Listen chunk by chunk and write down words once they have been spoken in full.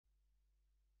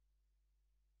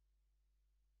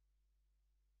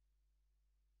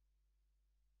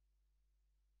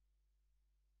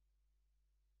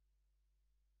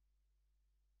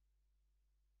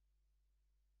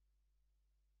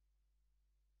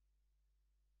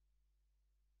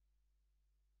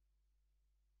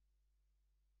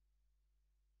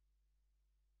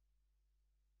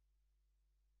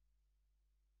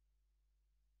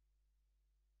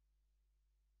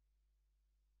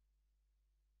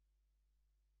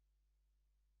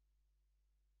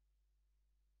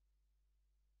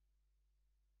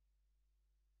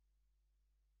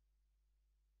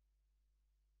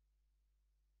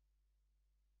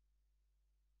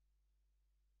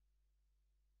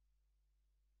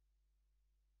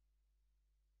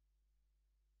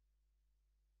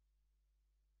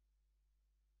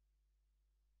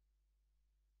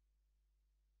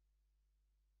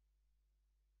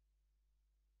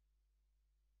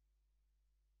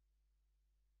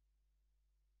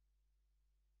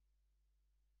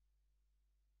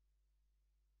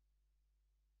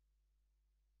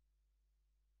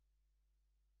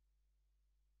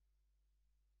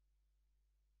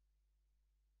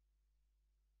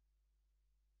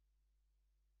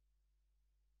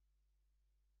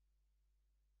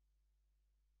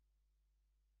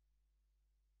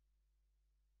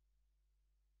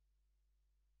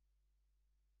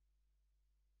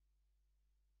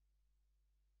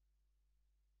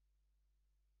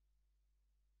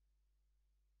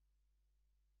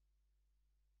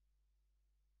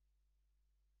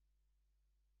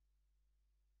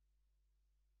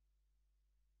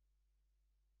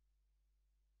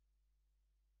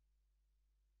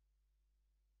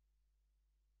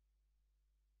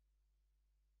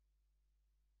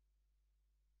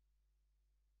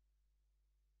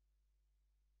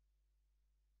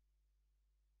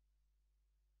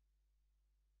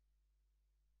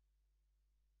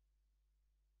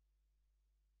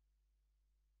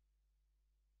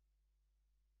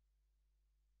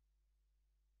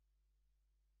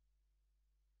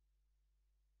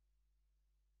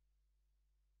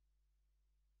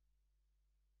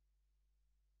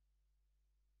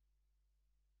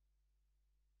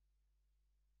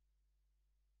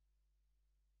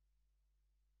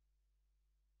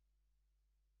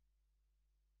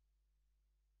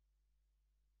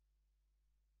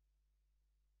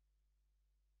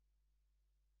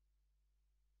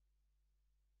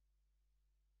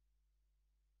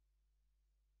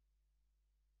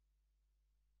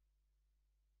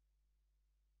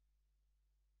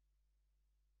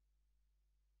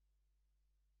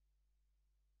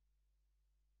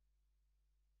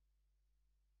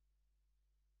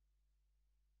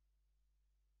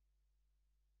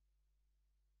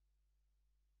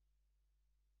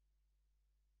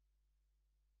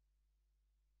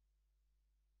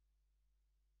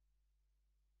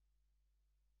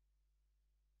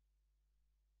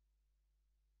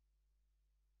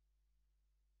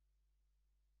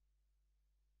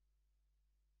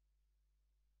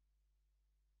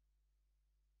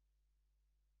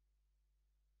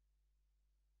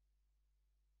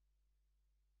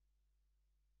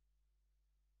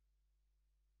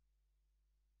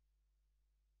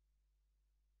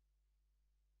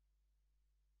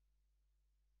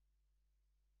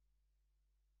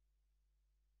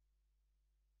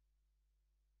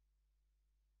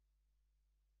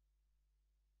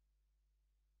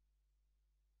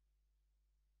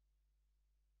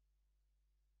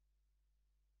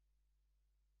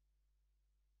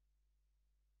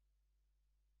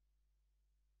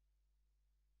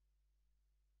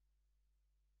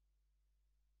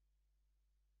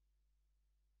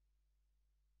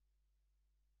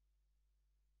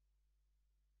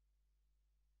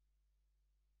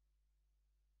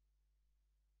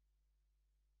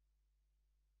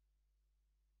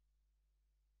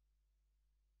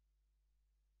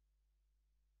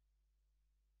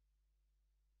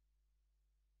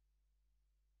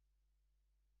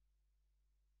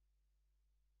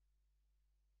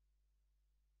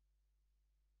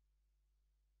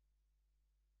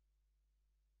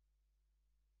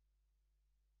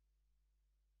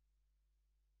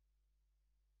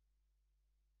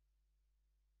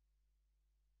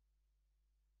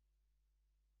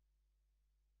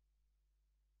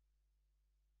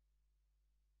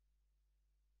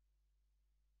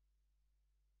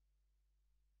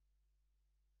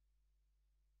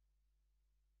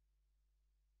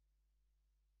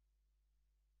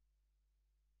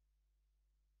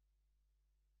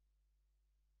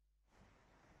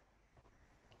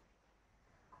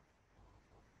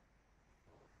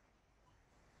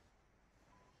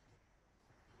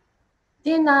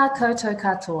Tēnā koutou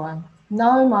katoa.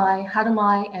 Nau mai, hara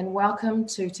mai, and welcome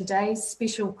to today's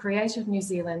special Creative New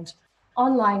Zealand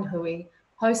online hui,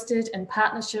 hosted in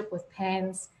partnership with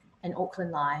PANNZ and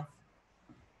Auckland Live.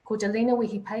 Ko te lina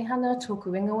wihi peihana tōku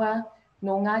ingoa,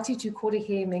 no Ngāti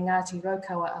Tūkorihe me Ngāti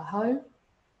Raukawa ahau.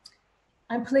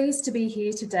 I'm pleased to be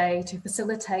here today to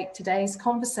facilitate today's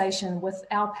conversation with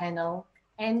our panel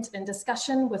and in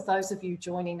discussion with those of you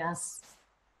joining us.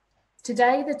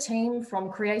 Today, the team from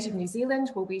Creative New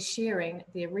Zealand will be sharing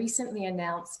their recently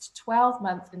announced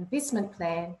 12-month investment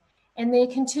plan and their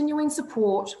continuing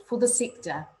support for the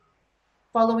sector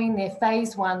following their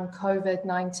Phase 1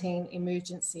 COVID-19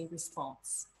 emergency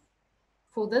response.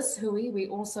 For this hui, we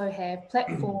also have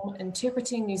Platform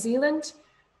Interpreting New Zealand,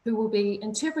 who will be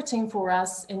interpreting for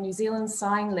us in New Zealand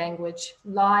Sign Language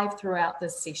live throughout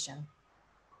this session.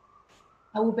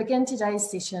 I will begin today's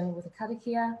session with a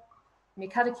karakia. Me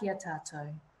karakia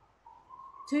tātou.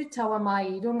 Tū taua mai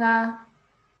I runga,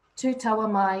 tū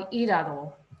taua mai I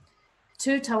raro,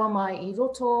 tū taua mai I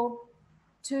roto,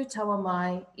 tū taua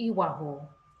mai I waho.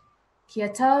 Kia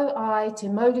tau ai te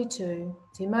mauri tū,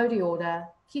 te mauri ora,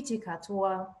 ki te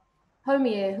katoa,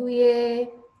 haumi e hui e,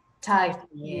 tai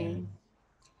e.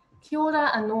 Kia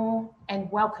ora anō and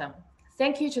welcome.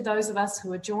 Thank you to those of us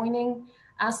who are joining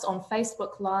us on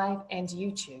Facebook Live and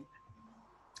YouTube.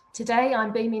 Today,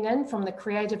 I'm beaming in from the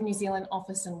Creative New Zealand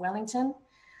office in Wellington.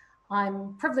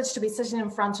 I'm privileged to be sitting in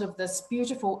front of this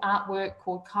beautiful artwork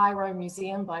called Cairo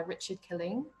Museum by Richard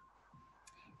Killeen.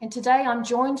 And today I'm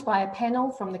joined by a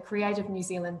panel from the Creative New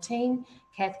Zealand team,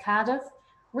 Kath Cardiff,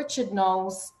 Richard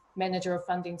Knowles, Manager of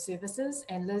Funding Services,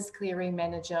 and Liz Cleary,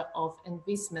 Manager of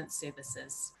Investment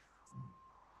Services.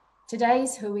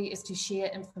 Today's hui is to share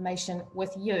information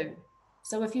with you.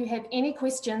 So if you have any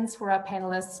questions for our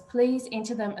panelists, please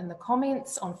enter them in the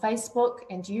comments on Facebook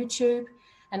and YouTube,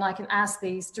 and I can ask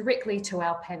these directly to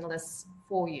our panelists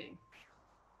for you.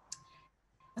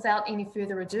 Without any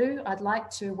further ado, I'd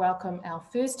like to welcome our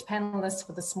first panelist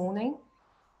for this morning,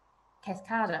 Kath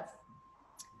Cardiff.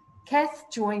 Kath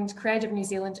joined Creative New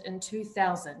Zealand in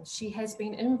 2000. She has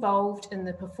been involved in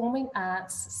the performing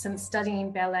arts since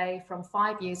studying ballet from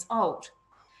 5 years old.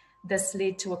 This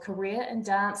led to a career in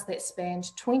dance that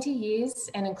spanned 20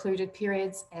 years and included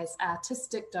periods as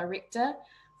artistic director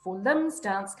for Lim's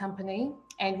Dance Company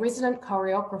and resident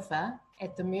choreographer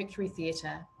at the Mercury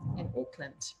Theatre in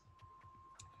Auckland.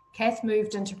 Kath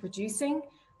moved into producing,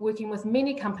 working with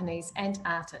many companies and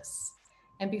artists.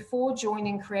 And before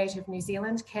joining Creative New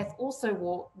Zealand, Kath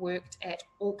also worked at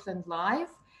Auckland Live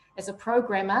as a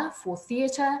programmer for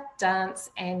theatre, dance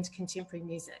and contemporary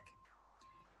music.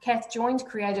 Kath joined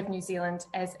Creative New Zealand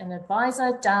as an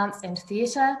advisor, dance and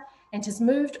theatre, and has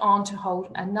moved on to hold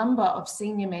a number of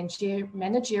senior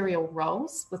managerial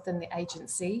roles within the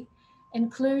agency,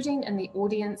 including in the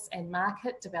audience and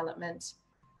market development,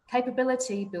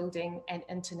 capability building and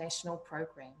international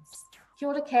programs. Kia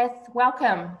ora, Kath,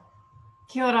 welcome.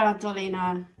 Kia ora,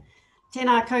 Dolina.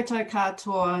 Tēnā koutou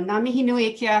katoa. Ngā mihi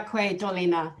nui ki a koe,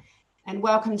 Dolina. And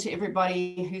welcome to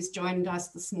everybody who's joined us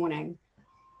this morning.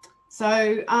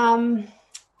 So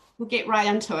we'll get right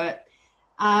into it.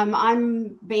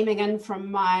 I'm beaming in from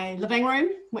my living room,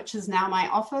 which is now my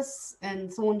office in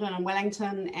Thorndon and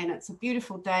Wellington, and it's a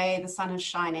beautiful day. The sun is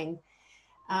shining.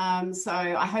 So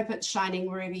I hope it's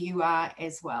shining wherever you are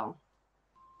as well.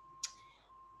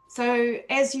 So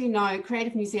as you know,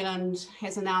 Creative New Zealand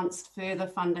has announced further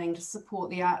funding to support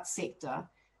the arts sector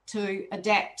to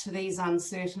adapt to these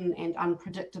uncertain and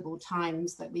unpredictable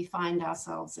times that we find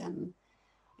ourselves in.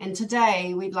 And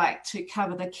today we'd like to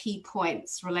cover the key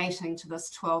points relating to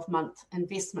this 12-month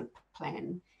investment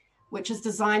plan, which is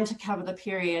designed to cover the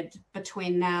period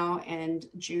between now and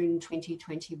June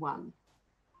 2021.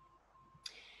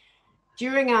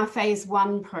 During our Phase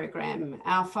 1 program,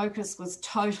 our focus was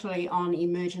totally on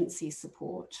emergency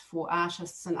support for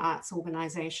artists and arts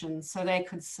organisations so they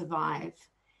could survive.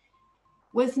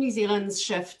 With New Zealand's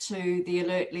shift to the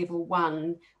Alert Level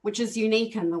 1, which is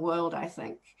unique in the world, I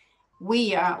think,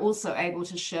 we are also able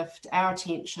to shift our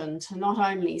attention to not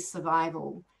only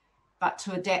survival, but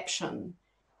to adaptation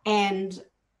and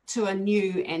to a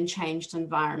new and changed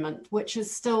environment, which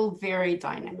is still very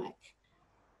dynamic.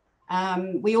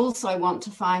 We also want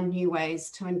to find new ways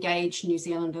to engage New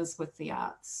Zealanders with the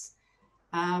arts.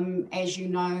 As you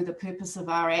know, the purpose of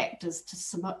our Act is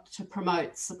to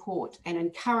promote, support and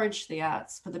encourage the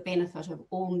arts for the benefit of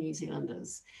all New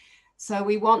Zealanders. So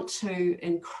we want to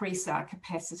increase our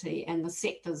capacity and the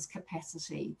sector's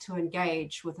capacity to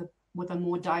engage with a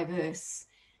more diverse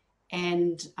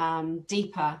and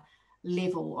deeper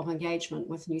level of engagement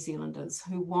with New Zealanders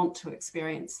who want to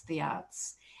experience the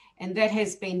arts. And that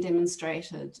has been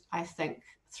demonstrated, I think,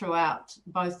 throughout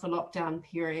both the lockdown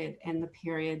period and the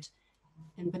period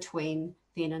in between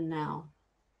then and now.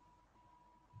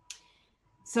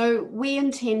 So we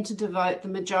intend to devote the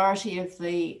majority of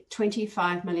the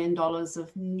 $25 million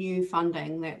of new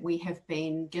funding that we have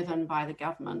been given by the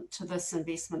government to this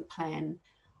investment plan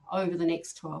over the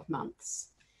next 12 months.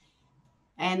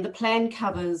 And the plan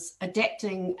covers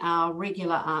adapting our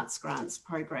regular arts grants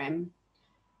program,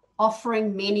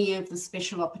 offering many of the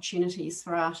special opportunities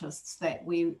for artists that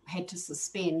we had to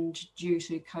suspend due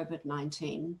to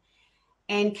COVID-19,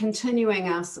 and continuing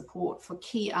our support for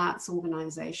key arts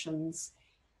organisations,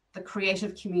 the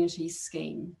Creative Communities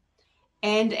Scheme,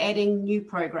 and adding new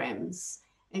programs,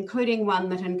 including one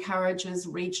that encourages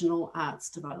regional arts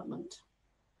development.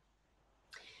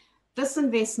 This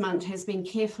investment has been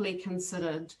carefully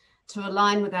considered to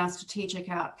align with our strategic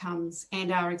outcomes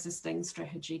and our existing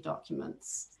strategy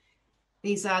documents.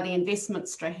 These are the investment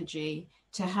strategy,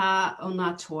 Te Hā o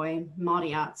Ngā Toi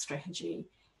Māori Arts Strategy,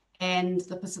 and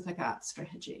the Pacific Arts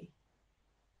Strategy.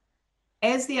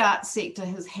 As the arts sector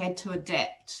has had to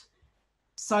adapt,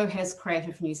 so has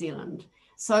Creative New Zealand.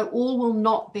 So all will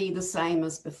not be the same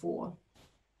as before.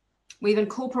 We've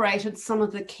incorporated some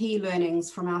of the key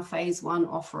learnings from our phase 1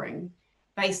 offering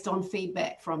based on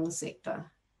feedback from the sector.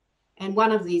 And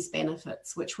one of these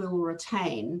benefits, which we will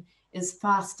retain, is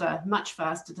faster, much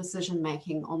faster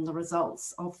decision-making on the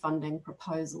results of funding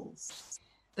proposals.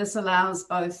 This allows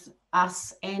both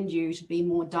us and you to be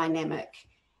more dynamic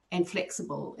and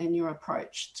flexible in your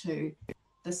approach to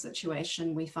the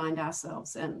situation we find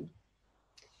ourselves in.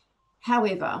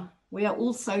 However, we are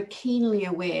also keenly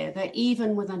aware that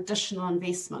even with additional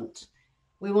investment,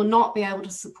 we will not be able to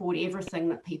support everything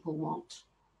that people want.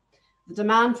 The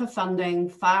demand for funding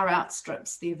far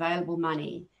outstrips the available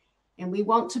money, and we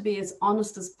want to be as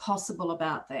honest as possible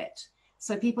about that,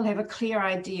 so people have a clear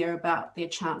idea about their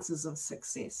chances of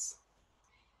success.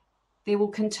 There will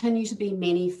continue to be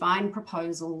many fine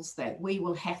proposals that we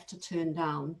will have to turn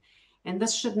down, and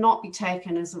this should not be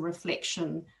taken as a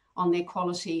reflection on their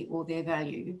quality or their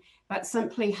value, but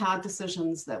simply hard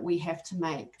decisions that we have to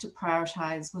make to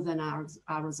prioritise within our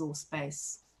resource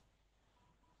base.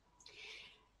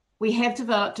 We have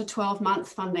developed a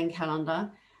 12-month funding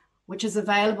calendar, which is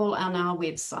available on our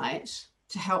website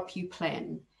to help you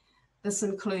plan. This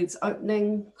includes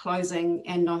opening, closing,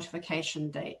 and notification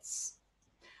dates.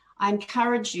 I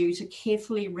encourage you to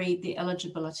carefully read the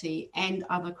eligibility and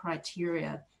other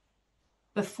criteria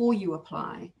before you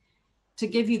apply to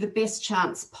give you the best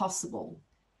chance possible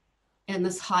in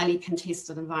this highly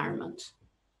contested environment.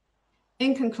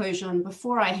 In conclusion,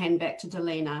 before I hand back to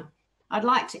Delina, I'd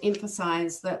like to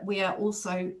emphasise that we are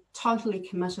also totally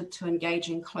committed to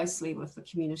engaging closely with the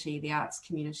community, the arts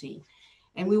community,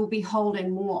 and we will be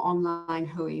holding more online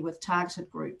hui with targeted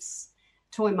groups,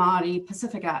 Toi Māori,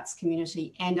 Pacific Arts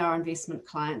community, and our investment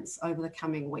clients over the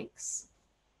coming weeks.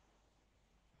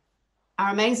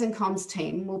 Our amazing comms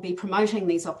team will be promoting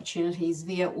these opportunities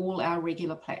via all our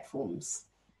regular platforms,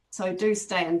 so do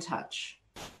stay in touch.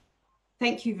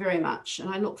 Thank you very much, and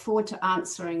I look forward to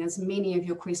answering as many of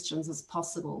your questions as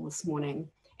possible this morning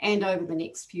and over the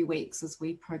next few weeks as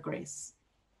we progress.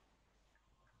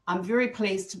 I'm very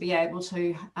pleased to be able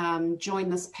to join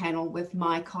this panel with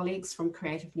my colleagues from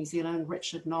Creative New Zealand,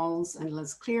 Richard Knowles and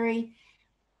Liz Cleary,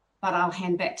 but I'll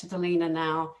hand back to Delina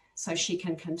now so she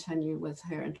can continue with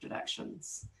her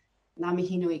introductions. Ngā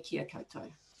mihi nui kia koutou.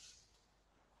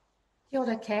 Kia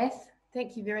ora, Kath.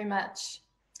 Thank you very much.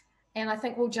 And I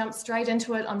think we'll jump straight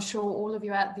into it. I'm sure all of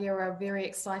you out there are very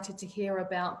excited to hear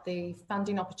about the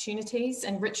funding opportunities,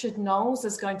 and Richard Knowles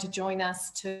is going to join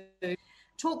us to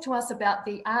talk to us about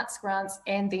the arts grants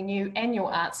and the new annual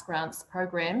arts grants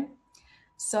program.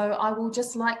 So I will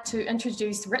just like to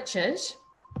introduce Richard.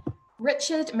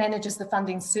 Richard manages the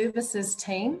funding services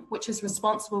team, which is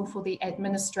responsible for the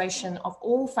administration of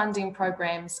all funding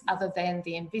programs other than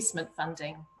the investment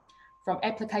funding, from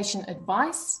application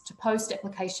advice to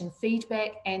post-application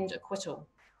feedback and acquittal.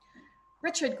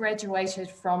 Richard graduated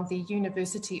from the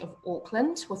University of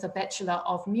Auckland with a Bachelor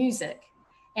of Music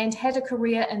and had a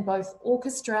career in both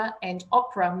orchestra and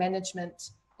opera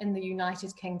management in the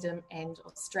United Kingdom and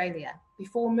Australia,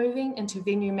 before moving into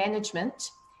venue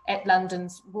management at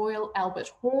London's Royal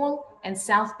Albert Hall and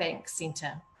South Bank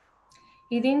Centre.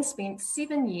 He then spent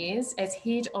 7 years as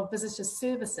Head of Visitor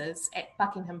Services at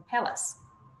Buckingham Palace.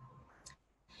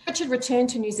 Richard returned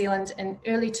to New Zealand in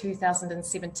early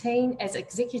 2017 as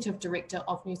Executive Director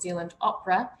of New Zealand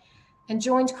Opera and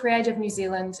joined Creative New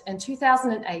Zealand in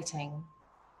 2018.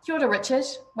 Kia ora, Richard.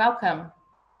 Welcome.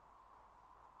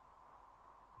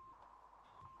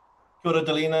 Kia ora,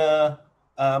 Delina.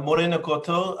 Morena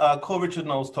koutou, ko Richard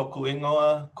Knowles toku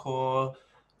ingoa, ko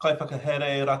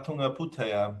Kaiwhakahere Ratunga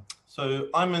Putea. So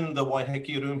I'm in the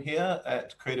Waiheke room here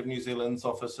at Creative New Zealand's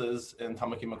offices in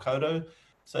Tamaki Makaurau.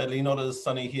 Sadly not as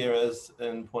sunny here as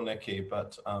in Porneke,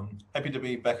 but happy to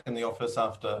be back in the office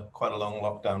after quite a long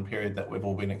lockdown period that we've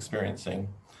all been experiencing.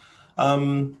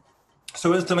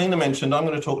 So as Delina mentioned, I'm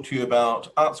going to talk to you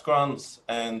about arts grants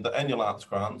and the annual arts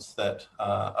grants that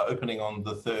are opening on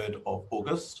the 3rd of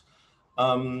August.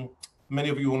 Many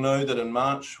of you will know that in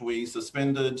March we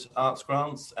suspended arts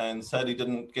grants and sadly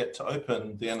didn't get to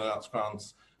open the annual arts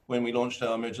grants when we launched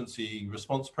our emergency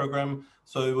response program.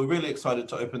 So we're really excited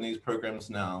to open these programs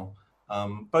now.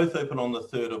 Both open on the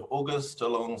 3rd of August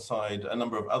alongside a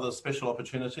number of other special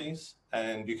opportunities,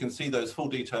 and you can see those full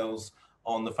details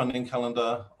on the funding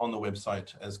calendar on the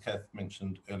website, as Kath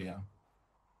mentioned earlier.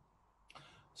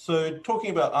 So talking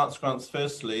about arts grants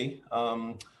firstly,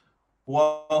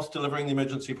 whilst delivering the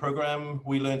emergency program,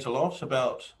 we learnt a lot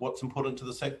about what's important to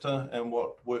the sector and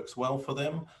what works well for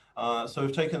them. So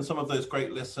we've taken some of those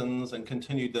great lessons and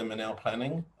continued them in our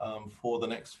planning for the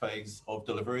next phase of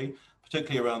delivery,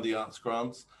 particularly around the arts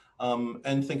grants,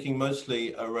 and thinking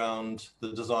mostly around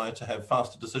the desire to have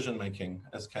faster decision making,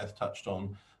 as Kath touched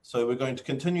on. So we're going to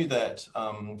continue that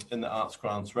in the arts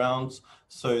grants rounds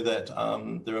so that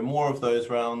there are more of those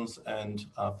rounds and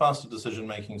faster decision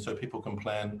making so people can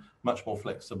plan much more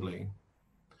flexibly.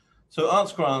 So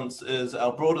arts grants is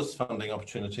our broadest funding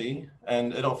opportunity,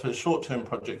 and it offers short-term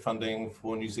project funding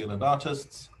for New Zealand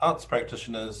artists, arts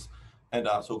practitioners and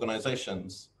arts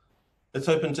organisations. It's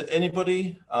open to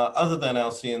anybody other than our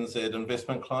CNZ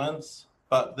investment clients,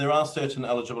 but there are certain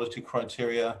eligibility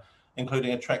criteria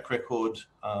including a track record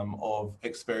of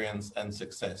experience and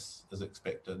success as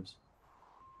expected.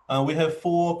 We have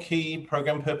 4 key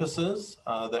program purposes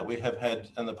that we have had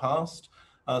in the past.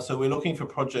 So we're looking for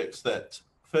projects that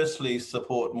firstly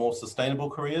support more sustainable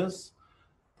careers,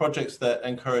 projects that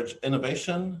encourage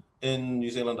innovation in New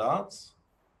Zealand arts,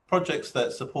 projects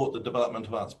that support the development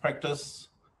of arts practice,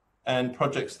 and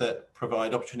projects that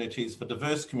provide opportunities for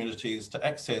diverse communities to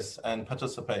access and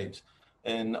participate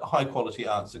in high quality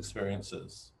arts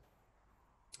experiences.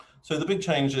 So the big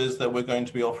change is that we're going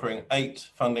to be offering 8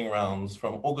 funding rounds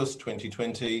from August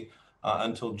 2020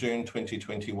 until June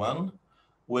 2021,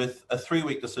 with a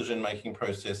 3-week decision-making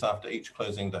process after each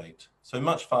closing date. So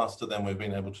much faster than we've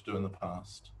been able to do in the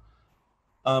past.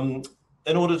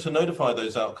 In order to notify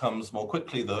those outcomes more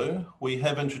quickly though, we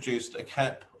have introduced a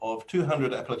cap of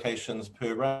 200 applications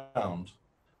per round.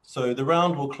 So the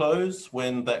round will close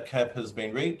when that cap has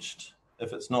been reached.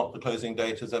 If it's not, the closing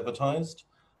date is advertised.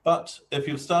 But if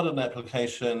you've started an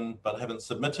application but haven't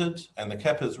submitted and the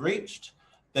cap is reached,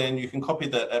 then you can copy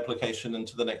that application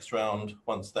into the next round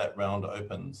once that round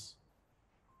opens.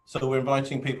 So we're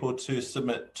inviting people to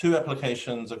submit 2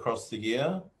 applications across the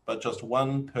year, but just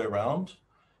 1 per round.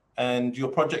 And your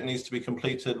project needs to be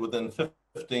completed within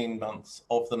 15 months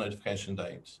of the notification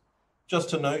date. Just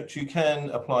to note, you can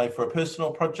apply for a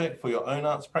personal project for your own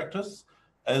arts practice,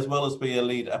 as well as be a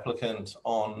lead applicant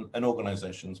on an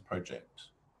organisation's project.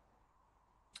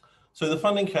 So the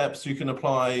funding caps, you can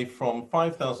apply from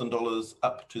 $5,000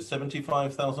 up to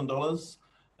 $75,000,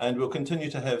 and we'll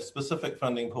continue to have specific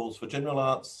funding pools for general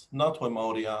arts, Ngātua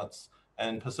Māori arts,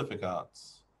 and Pacific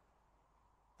arts.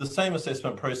 The same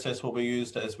assessment process will be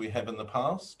used as we have in the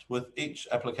past, with each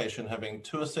application having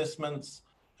 2 assessments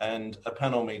and a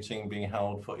panel meeting being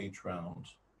held for each round.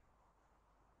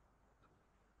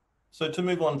 So to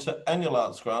move on to annual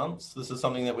arts grants, this is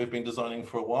something that we've been designing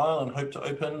for a while and hoped to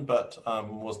open, but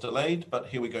was delayed, but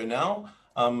here we go now.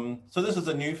 So this is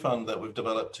a new fund that we've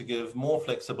developed to give more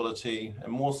flexibility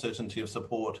and more certainty of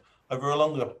support over a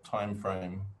longer time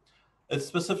frame. It's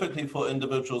specifically for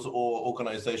individuals or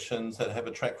organisations that have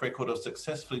a track record of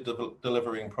successfully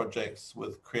delivering projects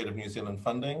with Creative New Zealand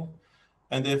funding,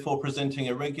 and therefore presenting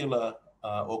a regular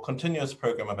or continuous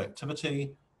program of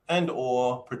activity and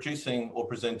or producing or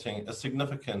presenting a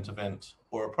significant event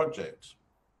or a project.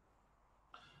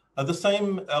 The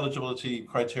same eligibility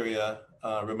criteria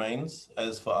remains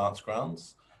as for arts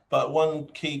grants, but one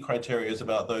key criteria is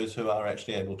about those who are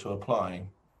actually able to apply.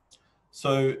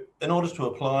 So in order to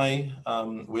apply,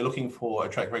 we're looking for a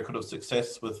track record of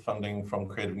success with funding from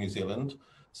Creative New Zealand.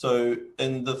 So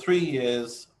in the 3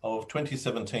 years of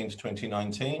 2017 to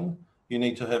 2019, you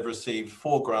need to have received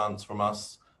 4 grants from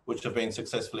us which have been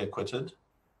successfully acquitted.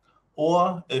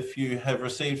 Or if you have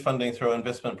received funding through our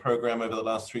investment program over the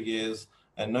last 3 years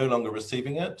and no longer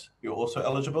receiving it, you're also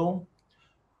eligible.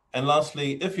 And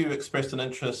lastly, if you expressed an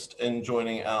interest in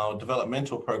joining our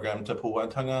developmental program, Te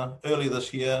Pūaitanga, early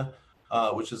this year,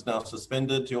 which is now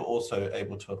suspended, you're also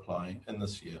able to apply in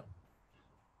this year.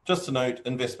 Just to note,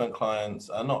 investment clients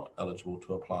are not eligible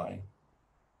to apply.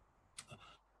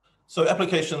 So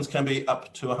applications can be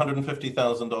up to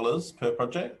 $150,000 per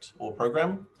project or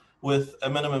program, with a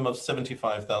minimum of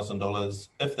 $75,000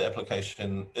 if the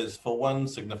application is for one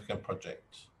significant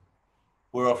project.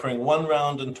 We're offering one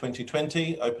round in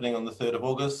 2020, opening on the 3rd of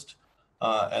August,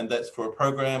 and that's for a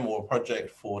program or a project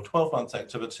for 12 months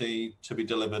activity to be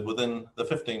delivered within the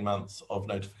 15 months of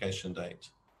notification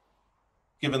date.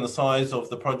 Given the size of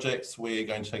the projects, we're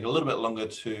going to take a little bit longer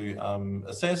to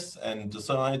assess and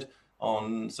decide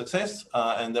on success,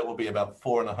 and that will be about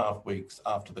 4.5 weeks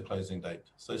after the closing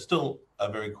date. So still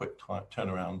a very quick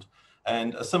turnaround.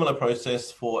 And a similar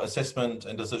process for assessment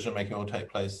and decision-making will take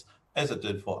place as it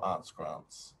did for arts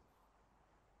grants.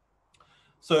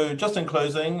 So just in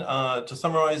closing, to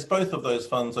summarize, both of those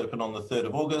funds open on the 3rd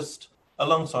of August,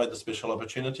 alongside the special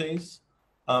opportunities.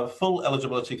 Full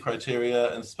eligibility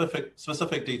criteria and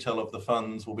specific detail of the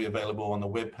funds will be available on the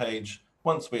webpage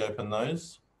once we open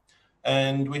those.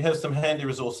 And we have some handy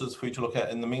resources for you to look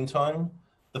at in the meantime.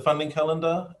 The funding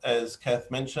calendar, as Kath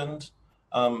mentioned,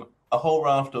 a whole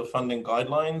raft of funding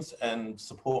guidelines and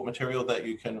support material that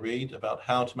you can read about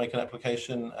how to make an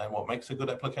application and what makes a good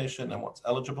application and what's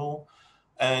eligible.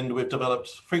 And we've developed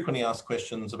frequently asked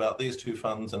questions about these two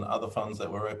funds and other funds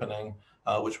that we're opening,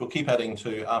 which we'll keep adding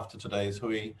to after today's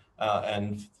hui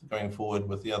and going forward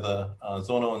with the other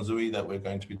Zono and Zui that we're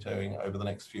going to be doing over the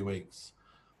next few weeks.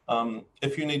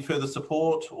 If you need further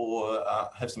support or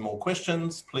have some more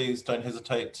questions, please don't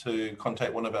hesitate to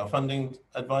contact one of our funding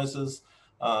advisors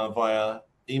via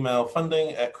email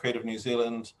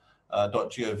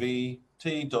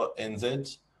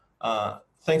funding@creativeNewZealand.govt.nz.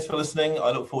 Thanks for listening. I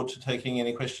look forward to taking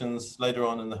any questions later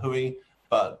on in the hui,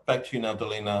 but back to you now,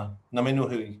 Delina. Ngā mihi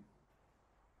hui.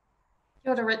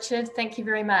 Kia ora, Richard. Thank you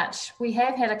very much. We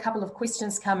have had a couple of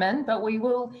questions come in, but we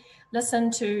will listen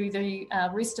to the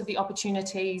rest of the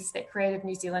opportunities that Creative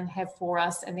New Zealand have for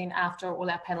us. And then after all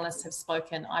our panelists have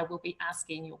spoken, I will be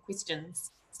asking your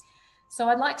questions. So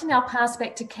I'd like to now pass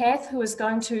back to Kath, who is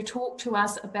going to talk to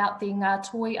us about the Ngā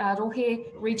Toi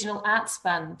Arohe Regional Arts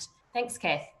Fund. Thanks,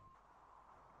 Kath.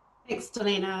 Thanks,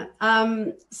 Delina.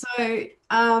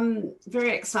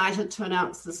 Very excited to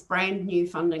announce this brand new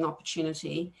funding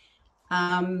opportunity.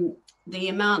 The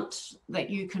amount that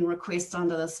you can request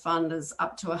under this fund is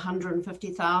up to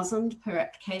 $150,000 per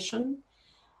application.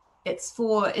 It's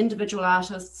for individual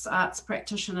artists, arts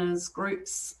practitioners,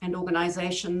 groups and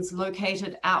organisations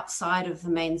located outside of the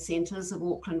main centres of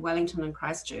Auckland, Wellington and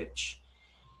Christchurch.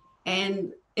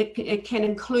 And it can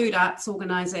include arts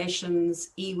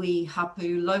organisations, iwi,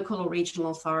 hapu, local or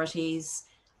regional authorities,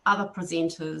 other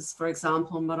presenters, for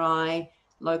example, marae,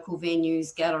 local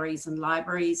venues, galleries and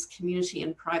libraries, community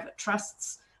and private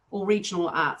trusts, or regional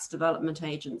arts development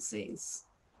agencies.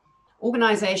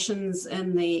 Organisations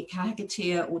in the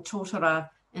kahikatea or tōtara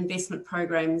investment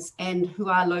programs and who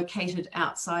are located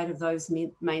outside of those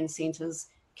main centres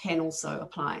can also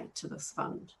apply to this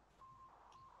fund.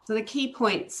 So the key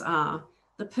points are: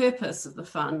 the purpose of the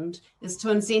fund is to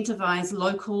incentivise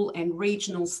local and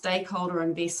regional stakeholder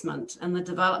investment in the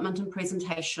development and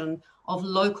presentation of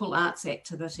local arts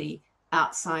activity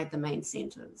outside the main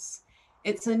centres.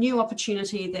 It's a new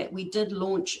opportunity that we did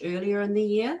launch earlier in the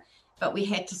year, but we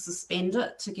had to suspend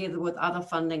it together with other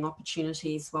funding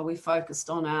opportunities while we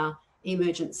focused on our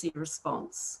emergency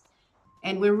response.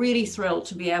 And we're really thrilled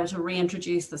to be able to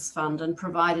reintroduce this fund and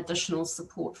provide additional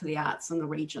support for the arts in the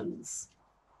regions.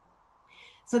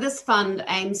 So this fund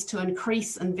aims to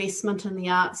increase investment in the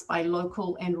arts by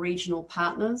local and regional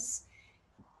partners.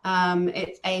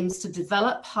 It aims to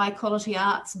develop high quality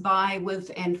arts by,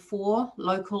 with and for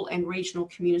local and regional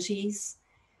communities,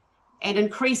 and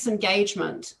increase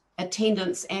engagement,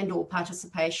 attendance and or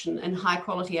participation in high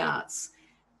quality arts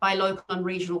by local and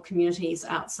regional communities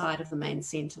outside of the main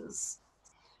centres.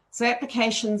 So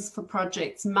applications for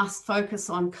projects must focus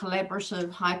on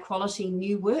collaborative, high quality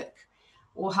new work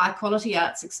or high quality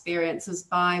arts experiences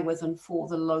by, with and for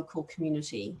the local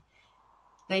community.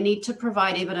 They need to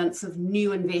provide evidence of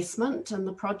new investment in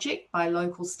the project by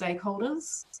local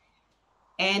stakeholders,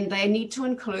 and they need to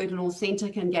include an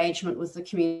authentic engagement with the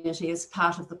community as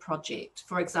part of the project,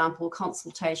 for example,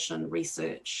 consultation,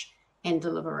 research and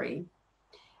delivery.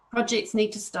 Projects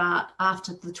need to start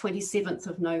after the 27th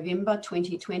of November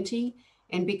 2020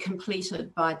 and be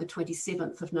completed by the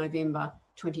 27th of November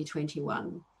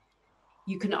 2021.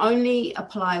 You can only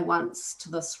apply once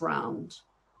to this round,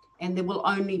 and there will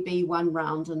only be one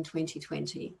round in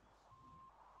 2020.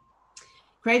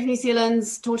 Creative New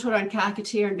Zealand's tōtara and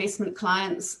kahikatea investment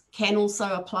clients can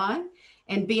also apply,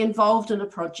 and be involved in a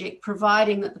project,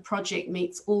 providing that the project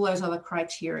meets all those other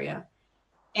criteria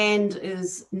and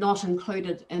is not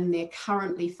included in their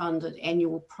currently funded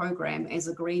annual program as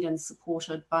agreed and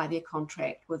supported by their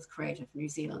contract with Creative New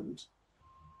Zealand.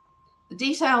 The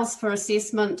details for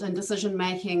assessment and decision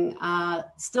making are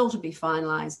still to be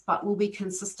finalised, but will be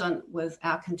consistent with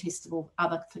our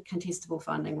other contestable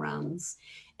funding rounds,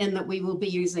 in that we will be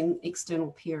using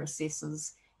external peer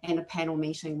assessors, and a panel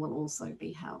meeting will also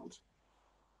be held.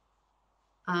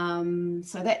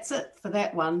 So that's it for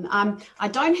that one. I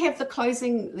don't have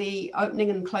the opening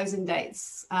and closing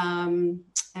dates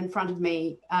in front of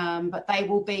me, but they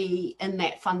will be in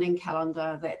that funding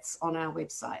calendar that's on our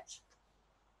website.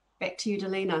 Back to you,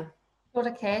 Delina. Kia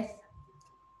ora, Kath.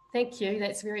 Thank you.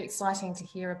 That's very exciting to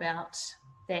hear about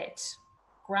that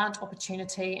grant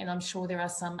opportunity, and I'm sure there are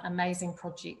some amazing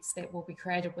projects that will be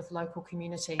created with local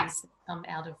communities that come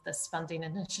out of this funding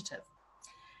initiative.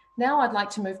 Now I'd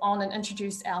like to move on and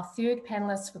introduce our third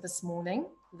panellist for this morning,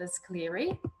 Liz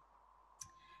Cleary.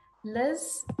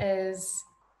 Liz is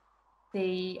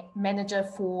the manager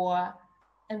for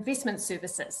investment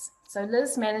services. So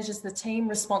Liz manages the team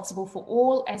responsible for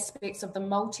all aspects of the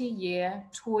multi-year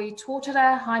Toi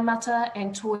Tōtara, Haimata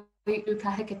and Toi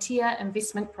Ukahikatea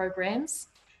investment programs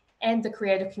and the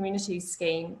Creative Communities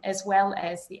Scheme, as well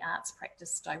as the Arts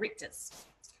Practice Directors.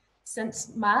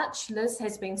 Since March, Liz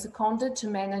has been seconded to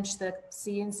manage the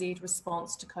CNZ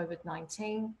response to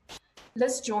COVID-19.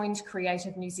 Liz joined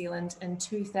Creative New Zealand in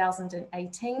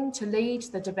 2018 to lead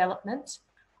the development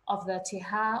of the Te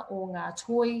Hā o Ngā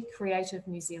Toi, Creative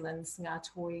New Zealand's Ngā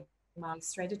Toi Māori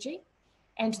strategy,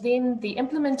 and then the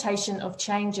implementation of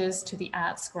changes to the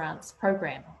Arts Grants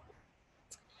program.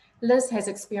 Liz has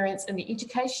experience in the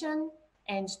education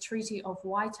and Treaty of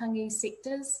Waitangi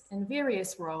sectors in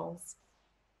various roles,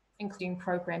 including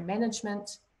program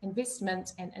management,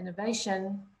 investment and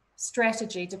innovation,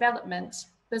 strategy development,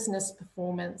 business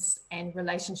performance, and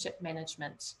relationship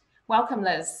management. Welcome,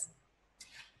 Liz.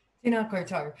 Tēnā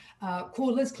koutou. Ko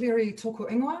Liz Cleary tōku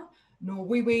ingoa, no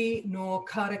wiwi, no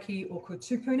karaki o ku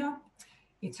tupuna,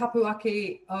 I tapu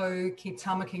ake au ki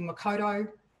Tamaki Makaurau,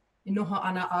 I noho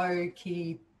ana au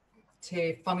ki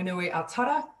te whanganui a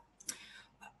Tara.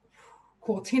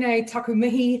 Ko tēnei taku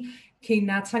mihi ki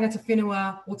ngā tangata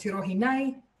whenua o te rohi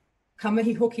nei, ka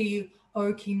mihi hoki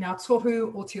au ki ngā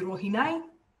tohu o te rohi nei.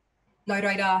 Nō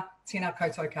reira, tēnā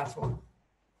koutou katoa.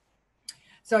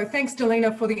 So thanks,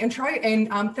 Delina, for the intro,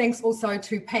 and thanks also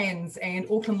to PANNZ and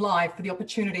Auckland Live for the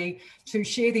opportunity to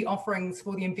share the offerings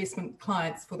for the investment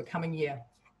clients for the coming year.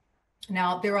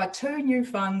 Now, there are two new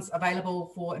funds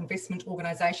available for investment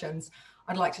organisations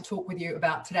I'd like to talk with you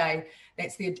about today.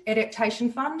 That's the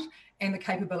Adaptation Fund and the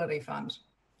Capability Fund.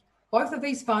 Both of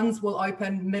these funds will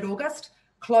open mid-August,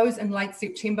 close in late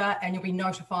September, and you'll be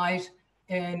notified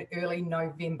in early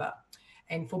November.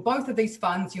 And for both of these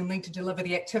funds, you'll need to deliver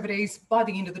the activities by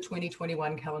the end of the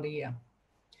 2021 calendar year.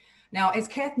 Now, as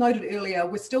Kath noted earlier,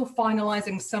 we're still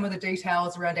finalising some of the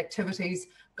details around activities,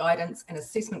 guidance and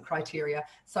assessment criteria.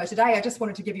 So today I just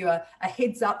wanted to give you a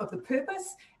heads up of the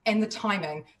purpose and the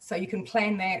timing, so you can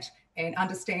plan that and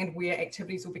understand where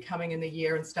activities will be coming in the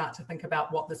year and start to think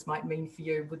about what this might mean for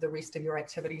you with the rest of your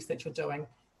activities that you're doing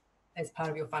as part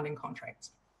of your funding contract.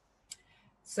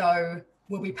 So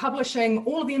we'll be publishing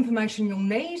all of the information you'll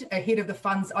need ahead of the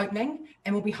funds opening,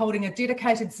 and we'll be holding a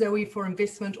dedicated Zoe for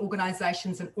investment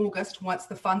organisations in August once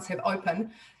the funds have opened,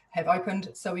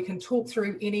 so we can talk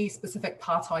through any specific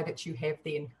partai that you have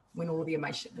then when all of the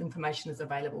information is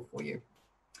available for you.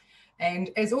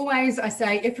 And as always, I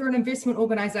say, if you're an investment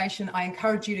organisation, I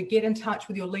encourage you to get in touch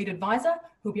with your lead advisor,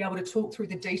 who'll be able to talk through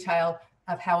the detail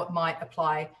of how it might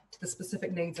apply to the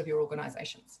specific needs of your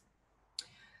organisations.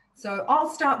 So I'll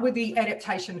start with the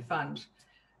Adaptation Fund.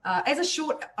 As a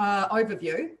short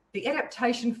overview, the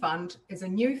Adaptation Fund is a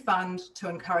new fund to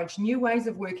encourage new ways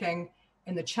of working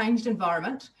in the changed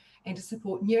environment and to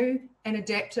support new and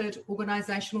adapted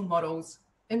organisational models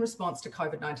in response to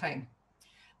COVID-19.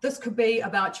 This could be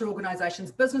about your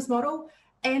organisation's business model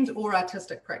and or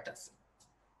artistic practice.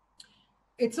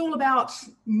 It's all about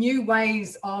new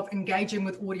ways of engaging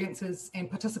with audiences and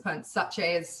participants, such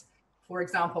as, for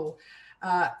example,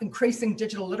 increasing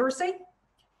digital literacy,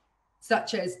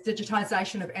 such as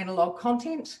digitisation of analogue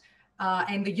content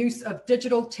and the use of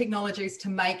digital technologies to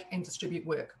make and distribute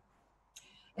work.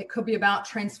 It could be about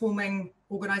transforming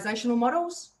organisational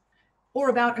models or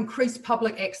about increased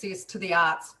public access to the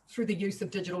arts through the use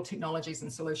of digital technologies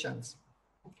and solutions.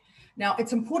 Now,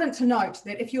 it's important to note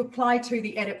that if you apply to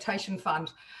the Adaptation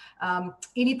Fund,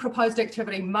 any proposed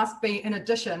activity must be in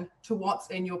addition to what's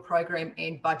in your program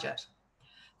and budget.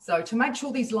 So to make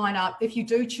sure these line up, if you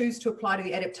do choose to apply to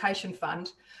the Adaptation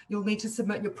Fund, you'll need to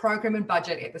submit your program and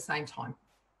budget at the same time.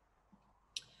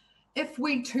 If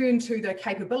we turn to the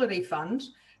Capability Fund,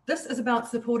 this is about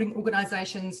supporting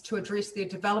organisations to address their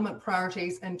development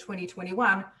priorities in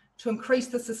 2021 to increase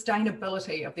the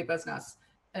sustainability of their business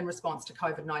in response to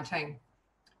COVID-19.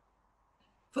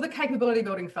 For the Capability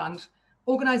Building Fund,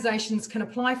 organisations can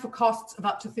apply for costs of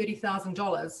up to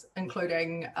 $30,000,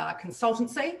 including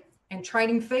consultancy and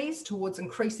training fees towards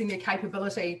increasing their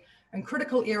capability in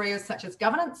critical areas such as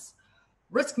governance,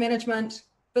 risk management,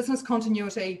 business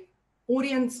continuity,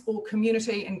 audience or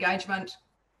community engagement,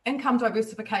 income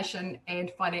diversification,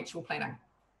 and financial planning.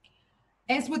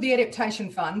 As with the Adaptation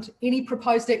Fund, any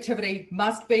proposed activity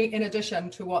must be in addition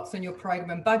to what's in your program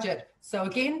and budget. So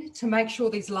again, to make sure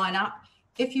these line up,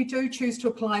 if you do choose to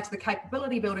apply to the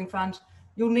Capability Building Fund,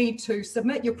 you'll need to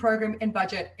submit your program and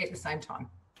budget at the same time.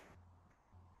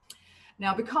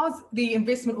 Now, because the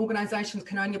investment organisations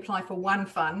can only apply for one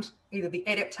fund, either the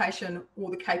Adaptation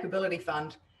or the Capability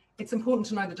Fund, it's important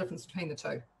to know the difference between the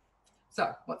two.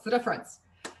 So what's the difference?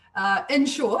 In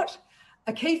short,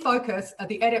 a key focus of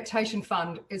the Adaptation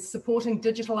Fund is supporting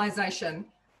digitalisation,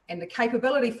 and the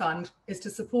Capability Fund is to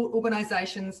support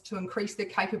organisations to increase their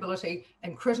capability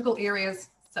in critical areas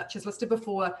such as listed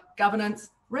before: governance,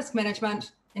 risk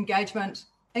management, engagement,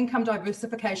 income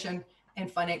diversification,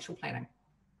 and financial planning.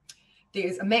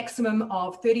 There's a maximum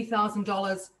of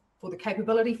 $30,000 for the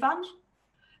Capability Fund,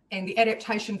 and the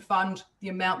Adaptation Fund, the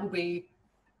amount will be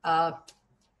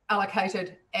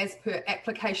allocated as per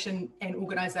application and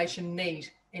organisation need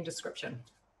and description.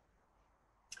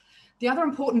 The other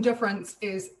important difference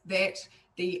is that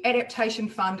the Adaptation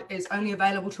Fund is only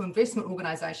available to investment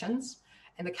organisations,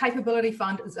 and the Capability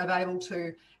Fund is available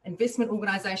to investment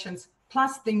organisations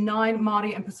plus the 9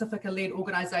 Māori and Pacifica-led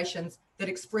organisations that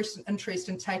expressed an interest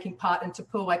in taking part in Te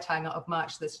Pūaitanga of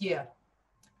March this year.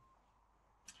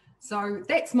 So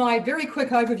that's my very quick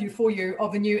overview for you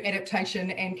of the new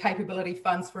Adaptation and Capability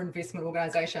Funds for investment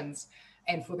organisations,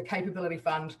 and for the Capability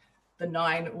Fund, the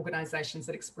 9 organisations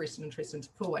that expressed an interest in Te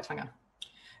Pūaitanga.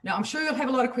 Now, I'm sure you'll have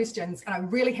a lot of questions, and I'm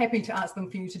really happy to answer them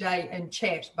for you today in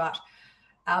chat, but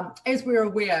as we're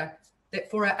aware that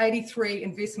for our 83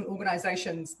 investment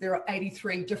organisations, there are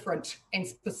 83 different and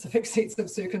specific sets of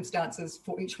circumstances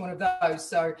for each one of those.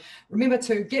 So remember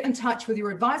to get in touch with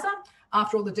your advisor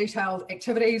after all the detailed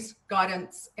activities,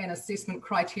 guidance, and assessment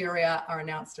criteria are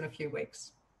announced in a few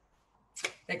weeks.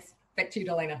 Thanks. Back to you,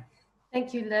 Delina.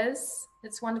 Thank you, Liz.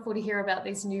 It's wonderful to hear about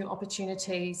these new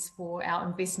opportunities for our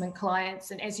investment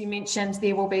clients. And as you mentioned,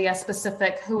 there will be a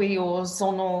specific hui or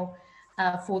zono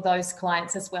for those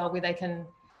clients as well, where they can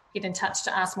get in touch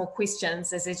to ask more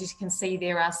questions. As you can see,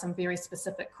 there are some very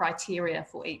specific criteria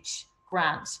for each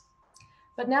grant.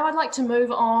 But now I'd like to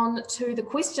move on to the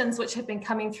questions which have been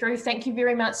coming through. Thank you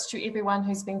very much to everyone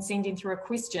who's been sending through a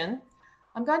question.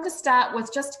 I'm going to start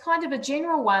with just kind of a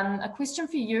general one, a question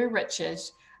for you, Richard,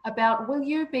 about will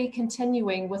you be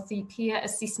continuing with the peer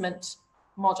assessment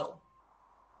model?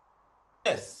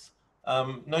 Yes,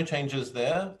 no changes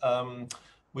there.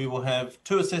 We will have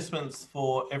 2 assessments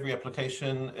for every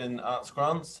application in arts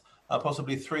grants,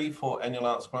 possibly 3 for annual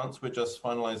arts grants. We're just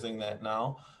finalising that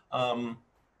now.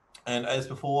 And as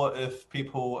before, if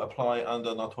people apply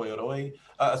under Ngāti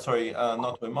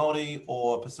Māori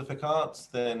or Pacific Arts,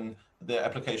 then their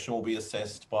application will be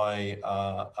assessed by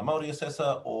a Māori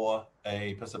assessor or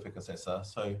a Pacific assessor.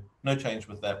 So no change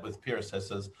with that with peer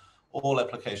assessors. All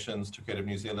applications to Creative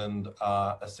New Zealand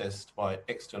are assessed by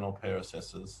external peer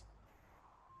assessors.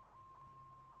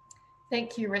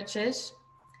 Thank you, Richard.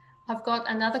 I've got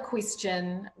another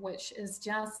question, which is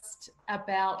just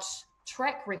about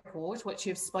track record, which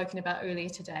you've spoken about earlier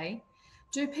today.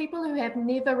 Do people who have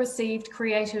never received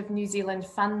Creative New Zealand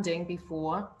funding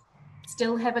before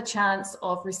still have a chance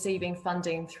of receiving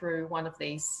funding through one of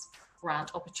these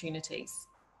grant opportunities?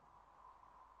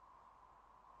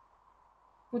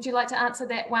 Would you like to answer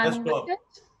that one, Richard?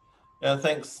 Yeah,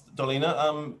 thanks,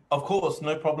 Dolina. Of course,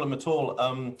 no problem at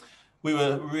all. We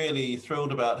were really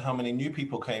thrilled about how many new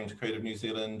people came to Creative New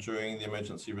Zealand during the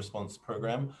emergency response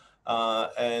program.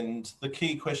 And the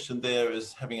key question there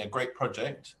is having a great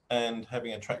project and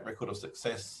having a track record of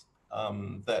success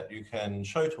that you can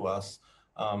show to us.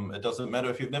 It doesn't matter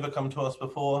if you've never come to us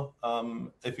before,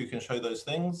 if you can show those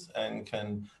things and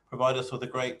can provide us with a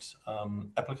great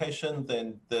application,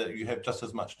 then you have just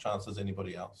as much chance as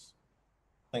anybody else.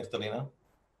 Thanks, Delina.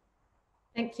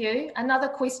 Thank you. Another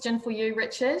question for you,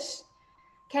 Richard.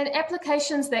 Can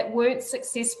applications that weren't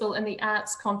successful in the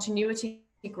arts continuity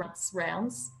grants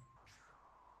rounds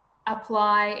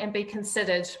apply and be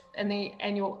considered in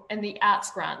the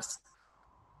arts grants?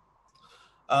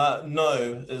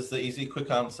 No is the easy, quick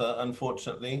answer,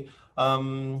 unfortunately.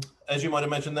 As you might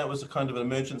imagine, that was a kind of an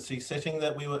emergency setting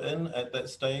that we were in at that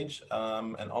stage,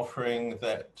 and offering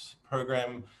that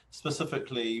program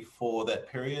specifically for that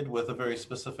period with a very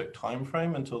specific time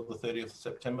frame until the 30th of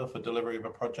September for delivery of a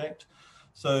project.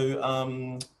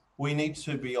 So we need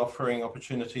to be offering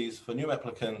opportunities for new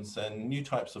applicants and new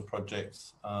types of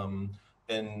projects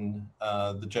in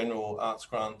the general arts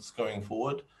grants going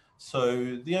forward.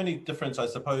 So the only difference, I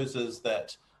suppose, is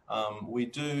that we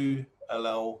do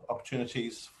allow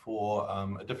opportunities for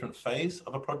a different phase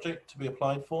of a project to be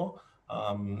applied for.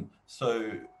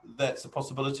 So that's a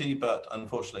possibility, but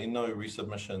unfortunately no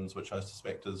resubmissions, which I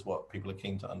suspect is what people are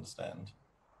keen to understand.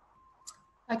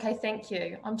 Okay, thank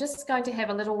you. I'm just going to have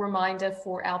a little reminder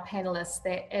for our panelists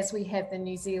that as we have the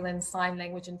New Zealand Sign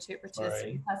Language interpreters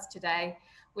with us today,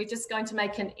 we're just going to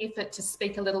make an effort to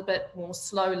speak a little bit more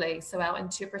slowly so our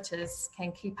interpreters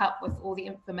can keep up with all the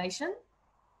information.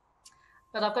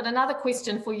 But I've got another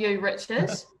question for you,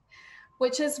 Richard,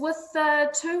 which is with the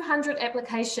 200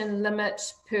 application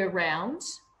limit per round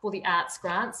for the arts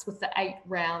grants with the 8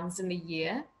 rounds in the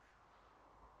year,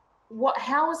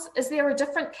 is there a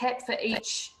different cap for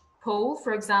each pool?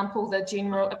 For example, the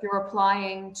general, if you're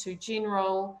applying to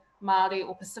general, Māori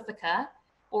or Pacifica,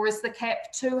 or is the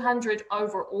cap 200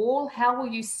 overall? How will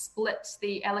you split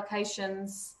the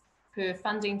allocations per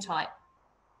funding type?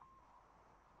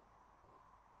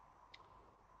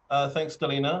 Thanks,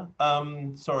 Delina.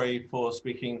 Sorry for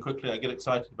speaking quickly. I get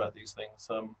excited about these things,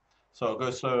 so I'll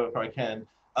go slower if I can.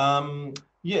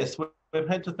 Yes, we've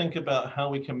had to think about how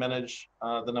we can manage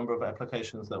the number of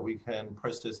applications that we can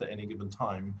process at any given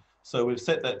time. So we've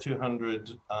set that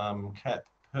 200 cap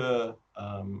per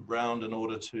round in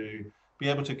order to be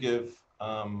able to give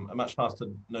a much faster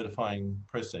notifying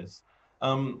process.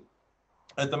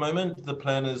 At the moment, the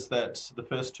plan is that the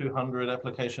first 200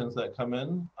 applications that come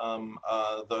in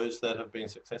are those that have been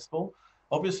successful,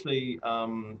 obviously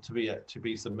to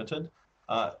be submitted,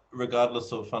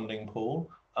 regardless of funding pool.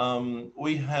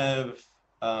 We have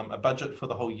a budget for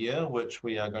the whole year, which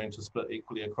we are going to split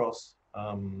equally across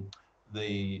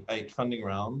the 8 funding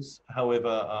rounds.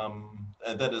 However,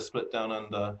 that is split down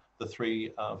under the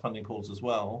 3 funding pools as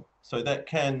well. So that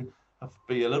can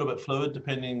be a little bit fluid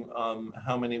depending on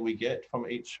how many we get from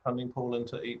each funding pool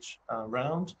into each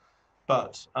round.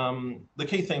 But the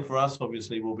key thing for us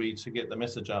obviously will be to get the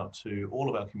message out to all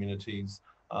of our communities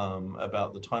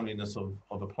about the timeliness of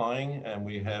applying. And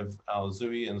we have our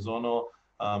Zui and Zono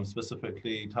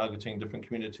specifically targeting different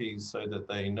communities so that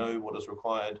they know what is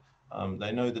required,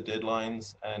 they know the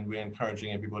deadlines, and we're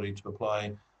encouraging everybody to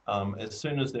apply as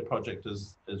soon as their project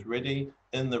is ready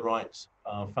in the right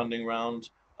funding round.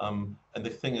 And the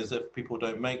thing is, if people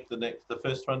don't make the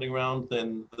first funding round,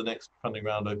 then the next funding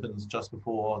round opens just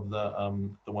before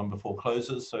the one before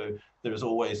closes. So there is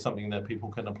always something that people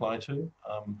can apply to.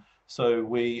 So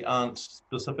we aren't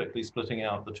specifically splitting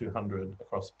out the 200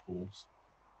 across pools.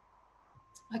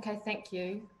 Okay, thank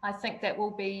you. I think that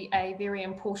will be a very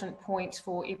important point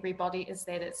for everybody, is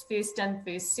that it's first in,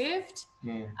 first served.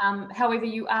 However,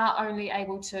 you are only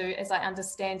able to, as I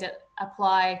understand it,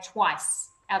 apply twice.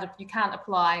 You can't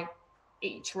apply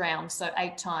each round, so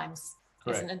 8 times.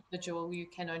 Correct. As an individual, you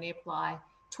can only apply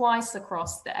twice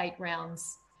across the 8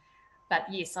 rounds. But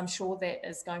yes, I'm sure that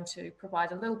is going to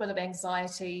provide a little bit of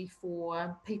anxiety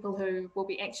for people who will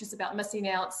be anxious about missing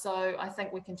out. So I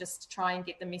think we can just try and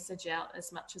get the message out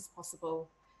as much as possible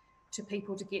to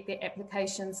people to get their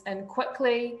applications in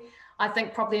quickly. I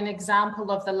think probably an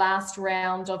example of the last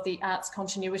round of the Arts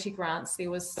Continuity Grants,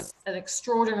 there was an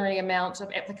extraordinary amount of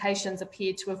applications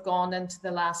appeared to have gone into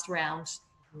the last round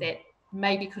that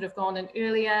maybe could have gone in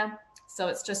earlier. So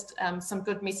it's just some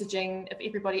good messaging. If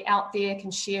everybody out there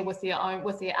can share with their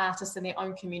artists in their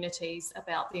own communities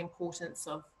about the importance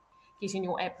of getting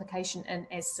your application in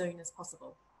as soon as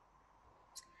possible.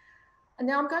 And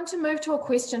now I'm going to move to a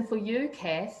question for you,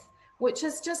 Kath, which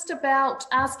is just about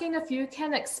asking if you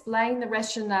can explain the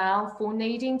rationale for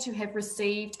needing to have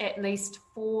received at least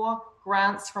 4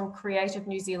 grants from Creative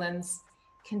New Zealand's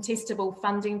contestable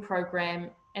funding program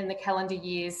in the calendar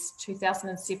years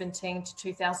 2017 to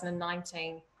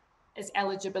 2019 as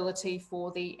eligibility for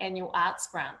the annual arts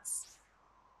grants.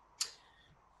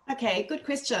 Okay, good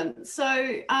question.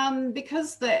 So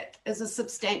because that is a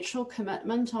substantial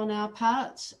commitment on our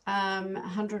part,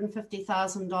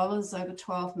 $150,000 over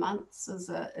 12 months is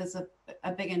a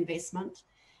big investment.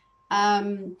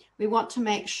 We want to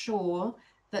make sure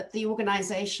that the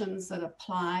organisations that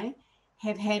apply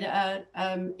have had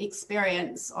an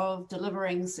experience of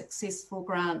delivering successful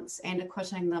grants and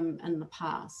acquitting them in the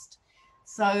past.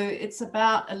 So it's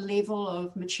about a level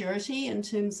of maturity in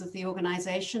terms of the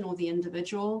organisation or the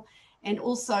individual, and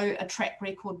also a track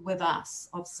record with us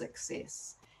of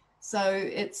success. So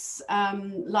it's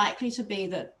likely to be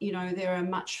that, you know, there are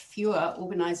much fewer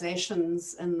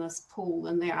organisations in this pool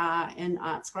than there are in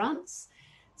arts grants.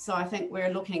 So I think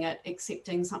we're looking at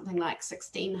accepting something like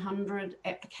 1,600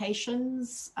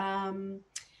 applications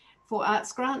for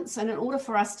arts grants. And in order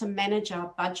for us to manage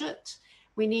our budget,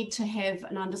 we need to have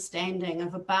an understanding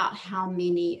of about how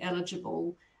many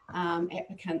eligible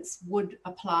applicants would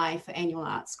apply for annual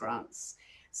arts grants.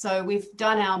 So we've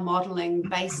done our modelling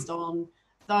based on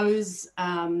those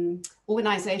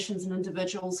organisations and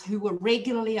individuals who were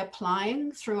regularly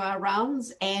applying through our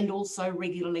rounds and also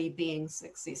regularly being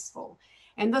successful.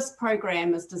 And this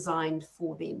program is designed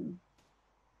for them.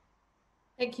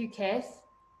 Thank you, Kath.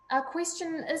 A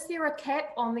question, is there a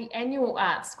cap on the annual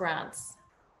arts grants?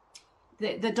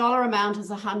 The dollar amount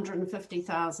is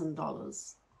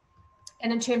 $150,000.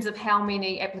 And in terms of how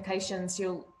many applications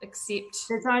you'll accept?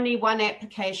 There's only one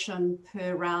application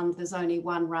per round. There's only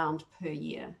one round per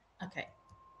year. Okay.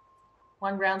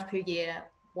 One round per year,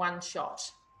 one shot.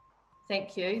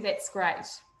 Thank you. That's great.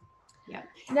 Yeah.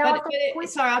 Now,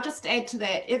 sorry, I'll just add to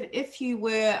that. If you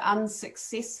were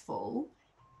unsuccessful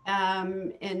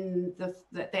in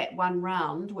that one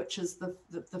round, which is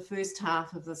the first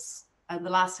half of this, the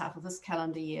last half of this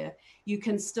calendar year, you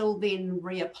can still then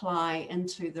reapply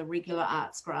into the regular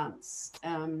arts grants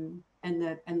in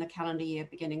the calendar year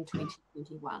beginning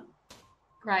 2021.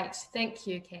 Great, thank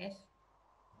you, Kath.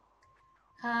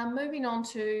 Moving on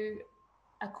to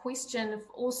a question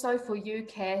also for you,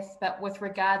 Kath, but with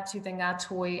regard to the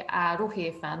Ngātoi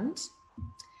Aotearoa Fund.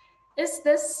 Is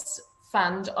this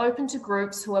fund open to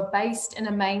groups who are based in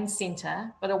a main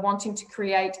centre but are wanting to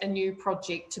create a new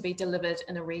project to be delivered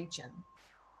in a region?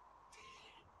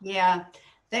 Yeah,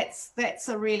 that's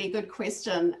a really good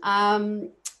question. I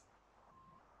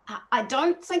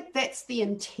don't think that's the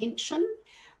intention,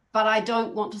 but I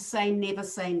don't want to say never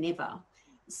say never.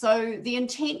 So the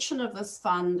intention of this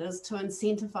fund is to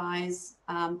incentivise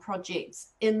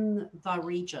projects in the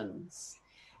regions.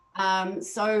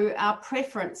 So our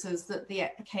preference is that the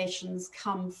applications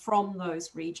come from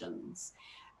those regions.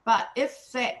 But if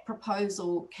that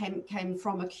proposal came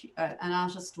from an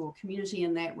artist or community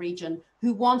in that region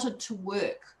who wanted to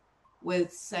work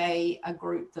with, say, a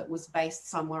group that was based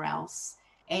somewhere else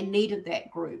and needed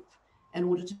that group in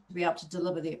order to be able to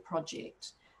deliver their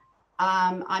project,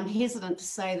 I'm hesitant to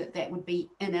say that that would be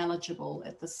ineligible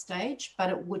at this stage, but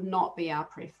it would not be our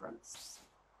preference.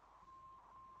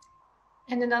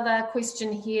 And another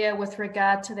question here with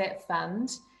regard to that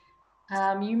fund.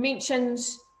 You mentioned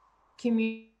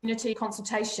community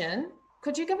consultation.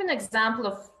 Could you give an example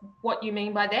of what you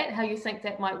mean by that, how you think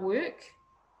that might work?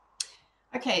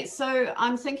 Okay, so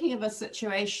I'm thinking of a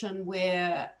situation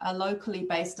where a locally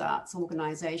based arts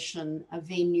organisation, a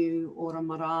venue or a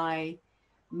marae,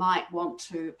 might want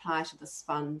to apply to this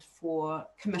fund for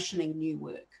commissioning new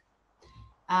work.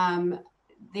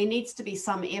 There needs to be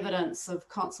some evidence of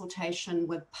consultation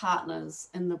with partners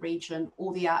in the region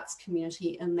or the arts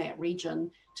community in that region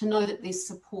to know that there's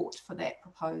support for that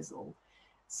proposal,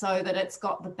 so that it's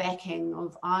got the backing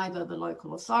of either the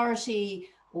local authority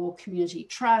or community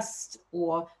trust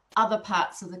or other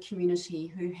parts of the community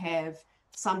who have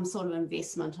some sort of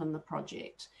investment in the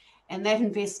project. And that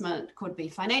investment could be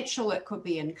financial, it could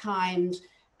be in kind,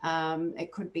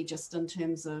 it could be just in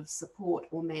terms of support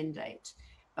or mandate.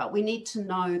 But we need to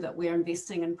know that we're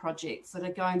investing in projects that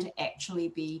are going to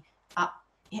actually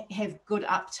have good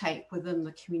uptake within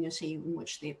the community in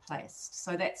which they're placed.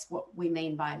 So that's what we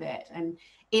mean by that. And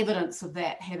evidence of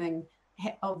that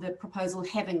of the proposal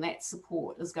having that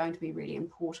support is going to be really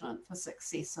important for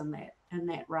success in that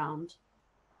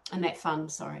fund,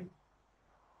 sorry.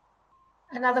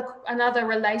 Another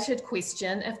related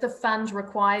question, if the fund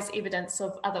requires evidence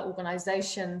of other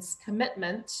organisations'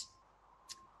 commitment,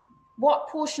 what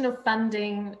portion of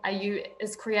funding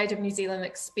is Creative New Zealand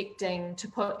expecting to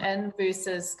put in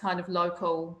versus kind of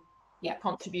local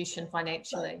contribution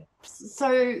financially?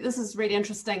 So this is really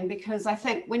interesting, because I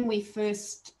think when we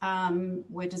first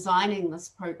were designing this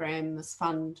program, this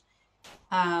fund,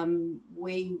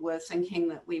 we were thinking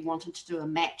that we wanted to do a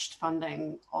matched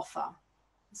funding offer.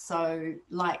 So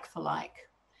like for like.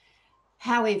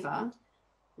 However,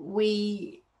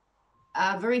 we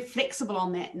are very flexible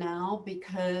on that now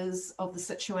because of the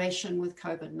situation with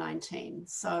COVID-19.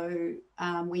 So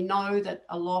we know that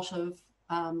a lot of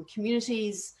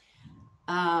communities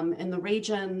in the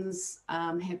regions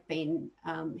have been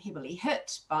heavily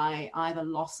hit by either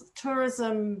loss of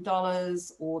tourism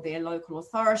dollars or their local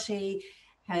authority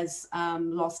has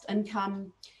lost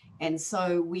income. And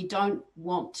so we don't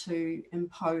want to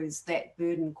impose that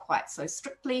burden quite so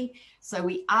strictly. So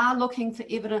we are looking for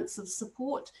evidence of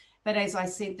support, but as I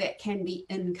said, that can be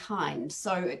in kind.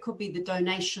 So it could be the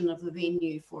donation of the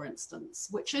venue, for instance,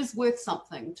 which is worth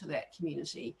something to that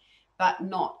community, but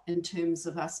not in terms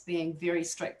of us being very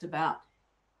strict about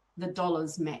the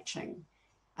dollars matching.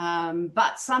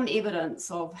 But some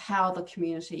evidence of how the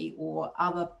community or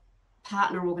other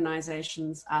partner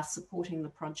organisations are supporting the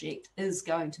project is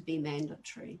going to be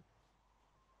mandatory.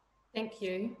 Thank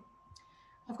you.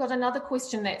 I've got another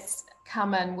question that's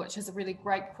come in, which is a really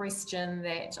great question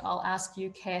that I'll ask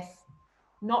you, Kath,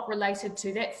 not related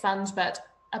to that fund, but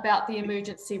about the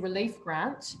emergency relief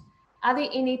grant. Are there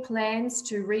any plans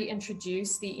to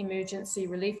reintroduce the emergency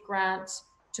relief grant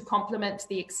to complement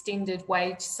the extended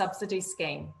wage subsidy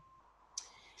scheme?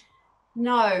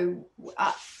 No,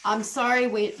 I'm sorry,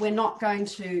 we're not going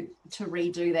to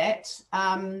redo that.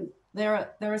 There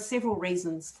are several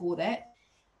reasons for that.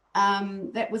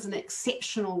 That was an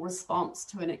exceptional response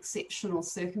to an exceptional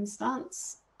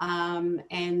circumstance, and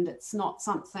it's not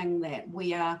something that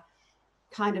we are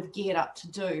kind of geared up to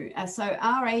do. So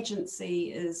our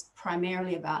agency is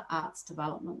primarily about arts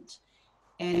development,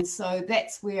 and so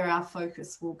that's where our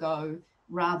focus will go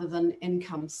rather than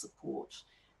income support,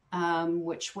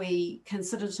 which we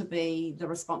consider to be the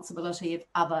responsibility of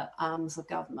other arms of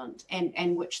government,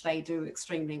 and which they do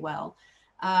extremely well.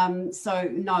 So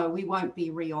no, we won't be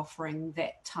reoffering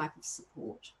that type of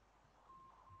support.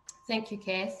 Thank you,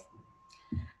 Kath.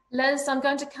 Liz, I'm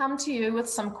going to come to you with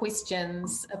some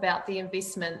questions about the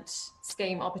investment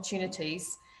scheme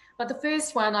opportunities. But the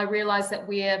first one, I realise that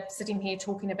we're sitting here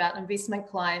talking about investment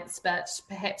clients, but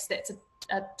perhaps that's a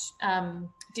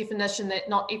definition that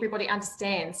not everybody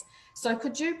understands. So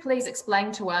could you please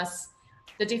explain to us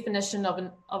the definition of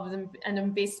an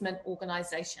investment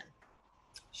organisation?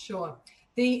 Sure.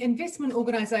 The investment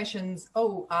organisations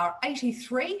are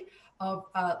 83 of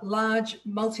large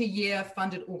multi-year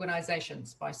funded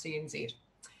organisations by CNZ.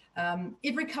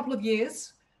 Every couple of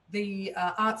years, the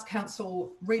Arts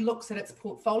Council relooks at its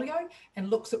portfolio and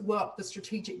looks at what the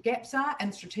strategic gaps are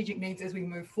and strategic needs as we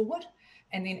move forward.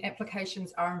 And then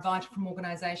applications are invited from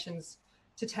organisations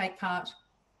to take part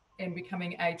in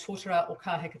becoming a tōtara or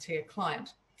kahikatea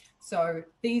client. So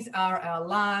these are our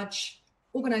large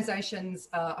organisations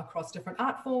across different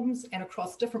art forms and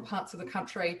across different parts of the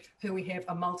country who we have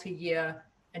a multi-year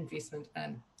investment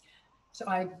in. So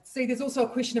I see there's also a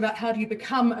question about how do you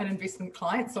become an investment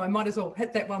client, so I might as well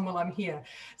hit that one while I'm here.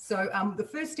 So the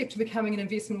first step to becoming an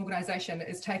investment organisation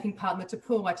is taking part in the Te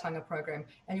Pūaitanga program,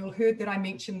 and you'll heard that I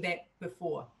mentioned that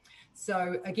before.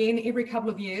 So again, every couple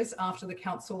of years after the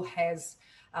council has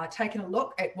taken a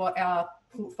look at what our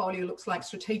portfolio looks like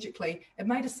strategically, it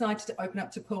may decide to open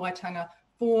up Te Pūaitanga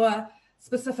for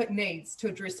specific needs to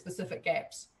address specific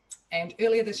gaps. And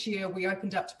earlier this year, we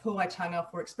opened up Te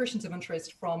Pūaitanga for expressions of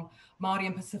interest from Māori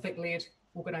and Pacific-led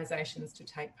organisations to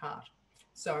take part.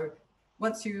 So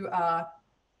once you are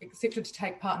accepted to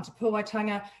take part in Te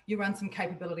Pūaitanga, you run some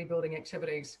capability building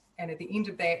activities. And at the end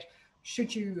of that,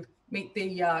 should you meet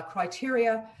the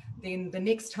criteria, then the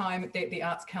next time that the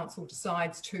Arts Council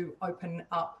decides to open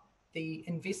up the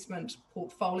investment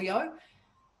portfolio,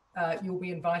 you'll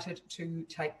be invited to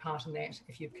take part in that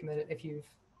if you've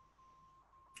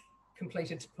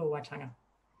completed Te Pūaitanga.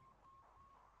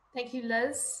 Thank you,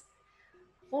 Liz.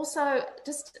 Also,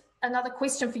 just another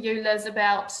question for you, Liz,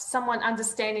 about someone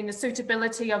understanding the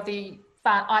suitability of the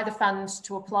either fund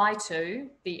to apply to,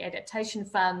 the adaptation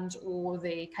fund or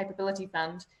the capability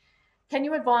fund. Can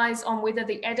you advise on whether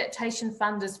the adaptation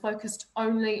fund is focused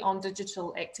only on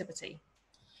digital activity?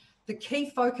 The key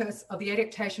focus of the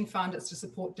adaptation fund is to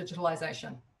support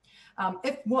digitalisation.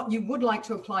 If what you would like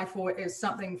to apply for is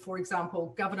something, for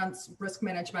example, governance, risk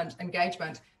management,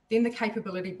 engagement, then the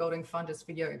capability building fund is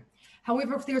for you.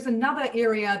 However, if there's another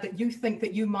area that you think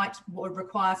that you might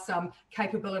require some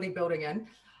capability building in,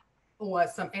 or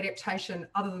some adaptation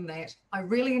other than that, I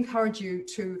really encourage you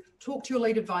to talk to your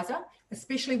lead advisor,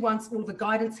 especially once all the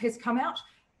guidance has come out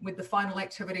with the final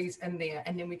activities in there,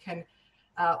 and then we can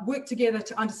work together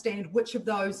to understand which of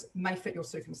those may fit your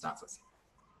circumstances.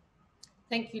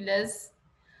 Thank you, Liz.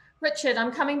 Richard,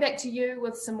 I'm coming back to you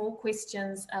with some more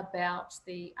questions about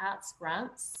the arts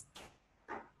grants.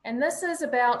 And this is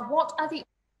about what are the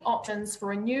options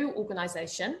for a new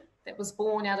organisation that was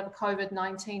born out of a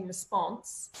COVID-19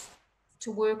 response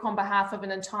to work on behalf of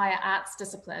an entire arts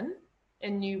discipline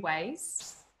in new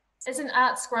ways? Is an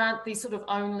arts grant the sort of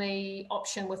only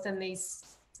option within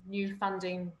these new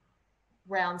funding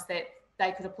rounds that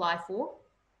they could apply for?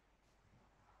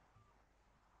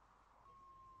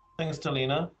 Thanks,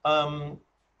 Delina.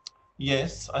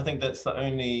 Yes, I think that's the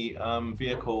only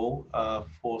vehicle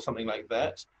for something like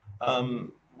that.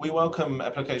 We welcome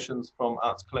applications from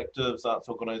arts collectives, arts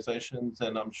organisations,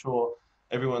 and I'm sure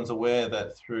everyone's aware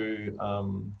that through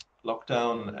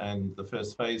lockdown and the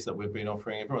first phase that we've been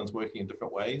offering, everyone's working in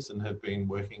different ways and have been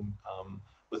working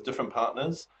with different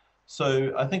partners.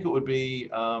 So I think it would be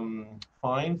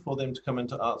fine for them to come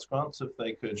into arts grants if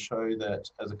they could show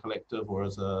that as a collective or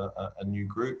as a new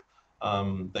group,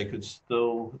 they could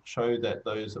still show that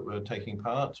those that were taking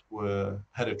part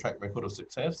had a track record of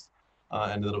success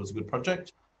and that it was a good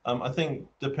project. I think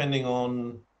depending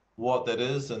on what that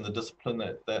is and the discipline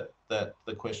that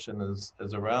the question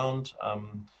is around,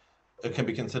 it can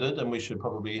be considered, and we should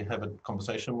probably have a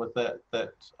conversation with that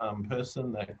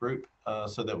person, that group,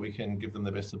 so that we can give them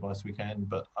the best advice we can.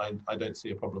 But I don't see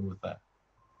a problem with that.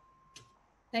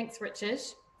 Thanks, Richard.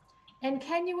 And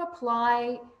can you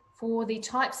apply for the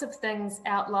types of things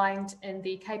outlined in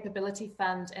the Capability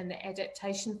Fund and the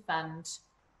Adaptation Fund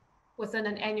within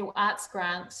an annual arts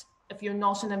grant if you're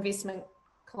not an investment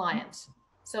client?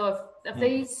 So if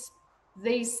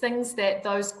these things that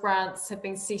those grants have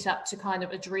been set up to kind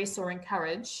of address or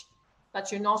encourage,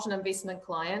 but you're not an investment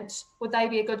client, would they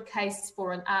be a good case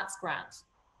for an arts grant?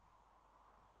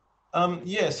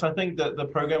 Yes, I think that the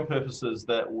program purposes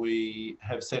that we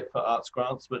have set for arts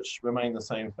grants, which remain the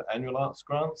same for annual arts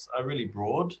grants, are really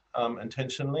broad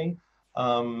intentionally.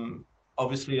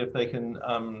 Obviously, if they can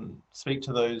speak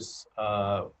to those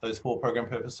 4 program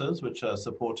purposes, which are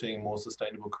supporting more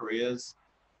sustainable careers,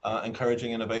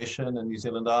 encouraging innovation in New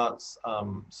Zealand arts,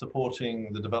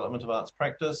 supporting the development of arts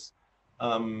practice,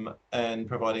 and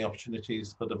providing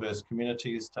opportunities for diverse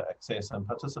communities to access and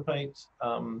participate,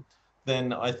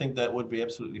 then I think that would be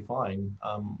absolutely fine.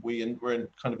 We're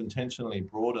kind of intentionally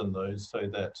broaden those so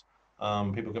that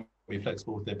people can be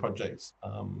flexible with their projects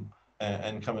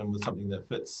and come in with something that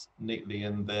fits neatly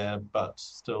in there, but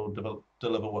still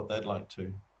deliver what they'd like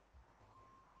to.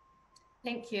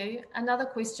 Thank you. Another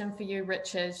question for you,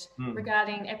 Richard,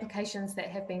 regarding applications that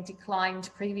have been declined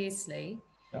previously.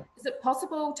 Yeah. Is it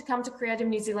possible to come to Creative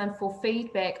New Zealand for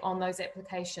feedback on those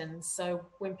applications? So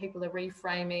when people are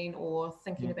reframing or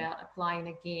thinking about applying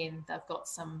again, they've got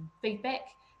some feedback,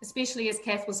 especially as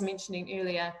Kath was mentioning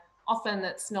earlier, often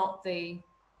it's not the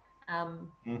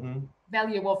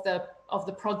value of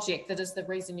the project that is the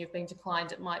reason you've been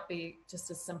declined. It might be just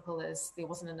as simple as there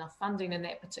wasn't enough funding in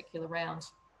that particular round.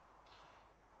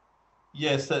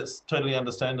 Yes, that's totally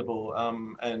understandable,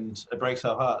 and it breaks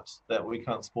our heart that we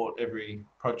can't support every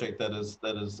project that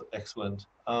is excellent.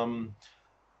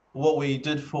 What we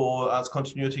did for arts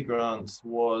continuity grants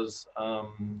was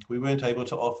we weren't able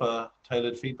to offer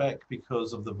tailored feedback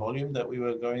because of the volume that we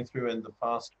were going through and the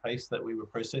fast pace that we were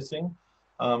processing.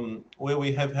 Where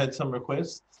we have had some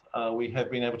requests, we have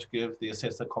been able to give the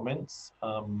assessor comments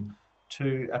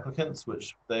to applicants,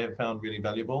 which they have found really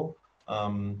valuable.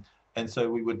 And so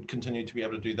we would continue to be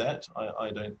able to do that.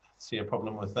 I don't see a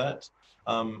problem with that.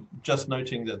 Just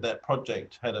noting that that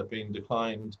project, had it been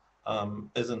declined,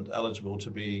 isn't eligible to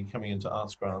be coming into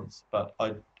arts grants, but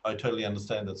I totally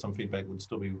understand that some feedback would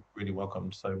still be really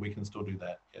welcomed, so we can still do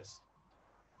that, yes.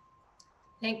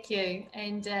 Thank you.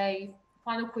 And a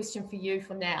final question for you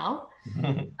for now.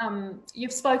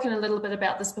 You've spoken a little bit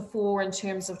about this before in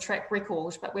terms of track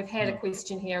record, but we've had a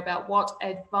question here about what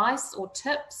advice or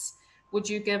tips would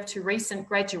you give to recent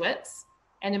graduates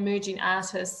and emerging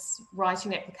artists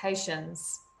writing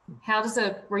applications? How does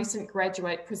a recent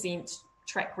graduate present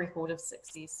track record of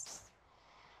success?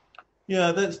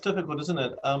 Yeah, that's difficult, isn't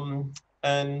it?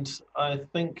 And I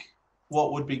think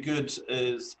what would be good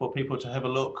is for people to have a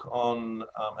look on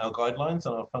our guidelines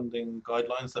and our funding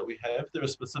guidelines that we have. There are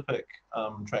specific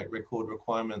track record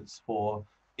requirements for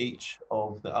each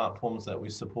of the art forms that we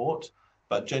support.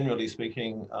 But generally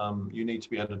speaking, you need to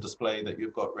be able to display that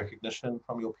you've got recognition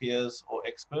from your peers or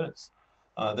experts,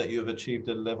 that you've achieved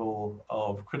a level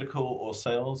of critical or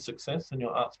sales success in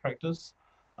your arts practice,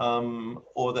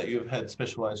 or that you've had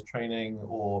specialized training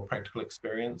or practical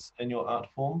experience in your art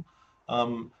form.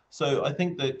 So I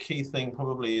think the key thing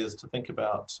probably is to think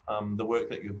about the work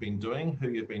that you've been doing, who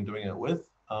you've been doing it with,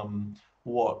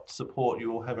 what support you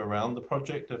will have around the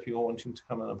project if you're wanting to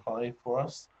come and apply for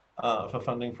us, for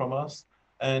funding from us.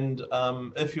 And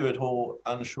if you're at all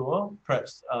unsure,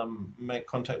 perhaps make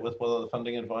contact with one of the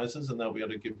funding advisors and they'll be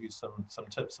able to give you some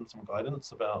tips and some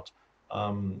guidance about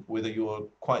whether you're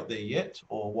quite there yet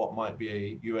or what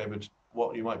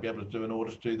you might be able to do in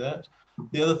order to do that.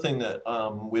 The other thing that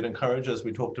we'd encourage, as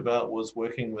we talked about, was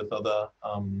working with other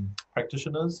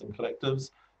practitioners and collectives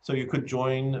So you could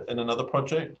join in another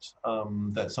project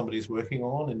that somebody's working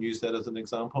on and use that as an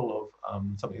example of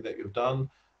something that you've done,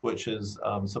 which is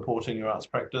supporting your arts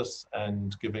practice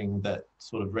and giving that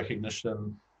sort of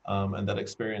recognition and that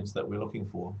experience that we're looking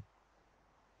for.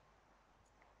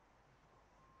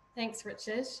 Thanks,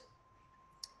 Richard.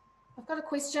 I've got a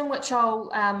question which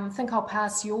I'll think I'll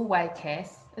pass your way,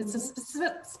 Kath. It's a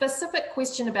specific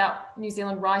question about New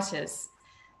Zealand writers.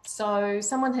 So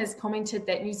someone has commented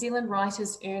that New Zealand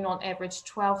writers earn on average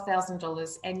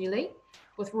 $12,000 annually,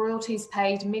 with royalties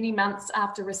paid many months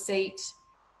after receipt,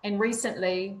 and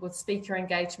recently with speaker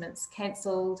engagements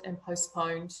cancelled and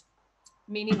postponed.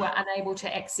 Many were unable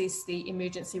to access the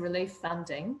emergency relief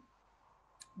funding.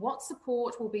 What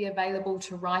support will be available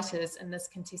to writers in this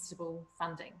contestable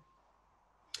funding?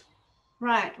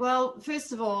 Right, well,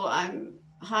 first of all, I'm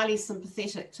highly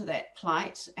sympathetic to that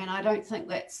plight, and I don't think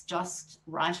that's just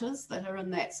writers that are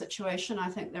in that situation. I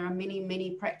think there are many,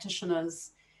 many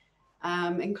practitioners,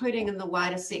 including in the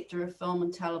wider sector of film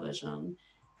and television,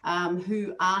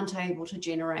 who aren't able to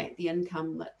generate the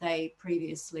income that they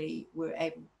previously were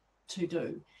able to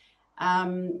do.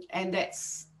 And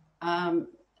that's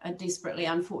a desperately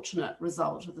unfortunate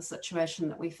result of the situation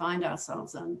that we find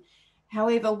ourselves in.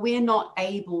 However, we're not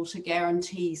able to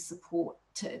guarantee support,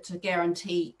 to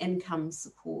guarantee income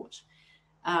support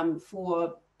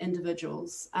for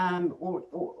individuals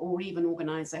or even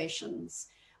organisations.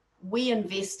 We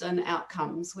invest in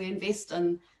outcomes. We invest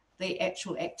in the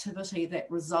actual activity that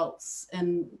results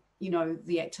in, you know,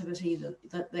 the activity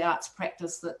that the arts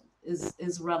practice that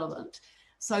is relevant.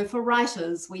 So for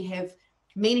writers, we have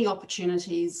many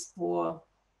opportunities for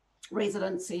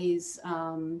residencies,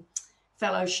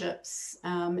 fellowships,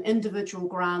 individual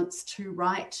grants to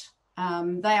write.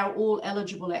 They are all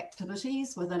eligible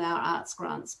activities within our arts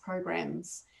grants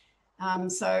programs.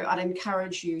 So I'd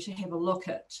encourage you to have a look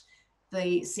at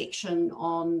the section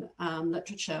on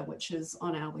literature, which is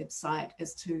on our website,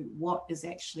 as to what is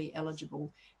actually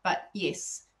eligible. But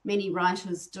yes, many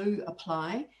writers do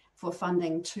apply for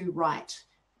funding to write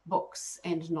books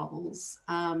and novels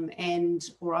and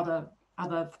or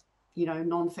other you know,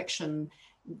 non-fiction,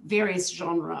 various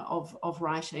genre of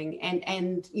writing,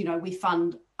 and you know, we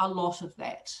fund a lot of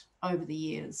that over the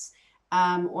years,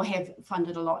 or have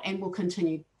funded a lot and will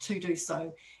continue to do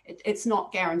so. It's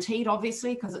not guaranteed,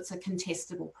 obviously, because it's a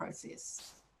contestable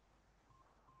process.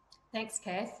 Thanks,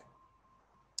 Kath.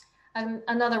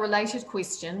 Another related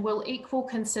question: will equal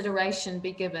consideration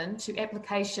be given to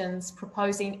applications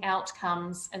proposing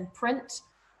outcomes in print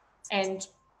and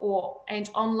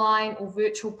online or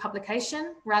virtual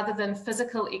publication rather than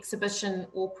physical exhibition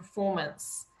or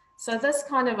performance? So this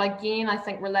kind of, again, I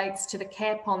think relates to the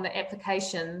cap on the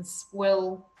applications.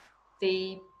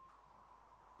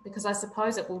 Because I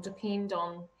suppose it will depend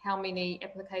on how many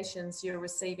applications you're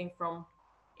receiving from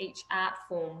each art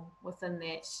form within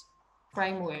that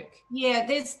framework. Yeah,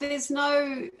 there's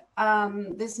no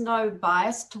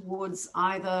bias towards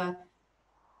either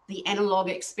the analog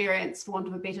experience, for want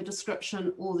of a better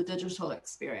description, or the digital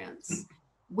experience.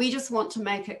 We just want to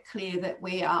make it clear that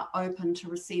we are open to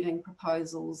receiving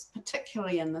proposals,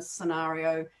 particularly in this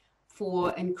scenario,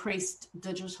 for increased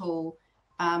digital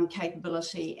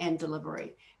capability and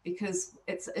delivery, because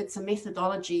it's a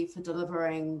methodology for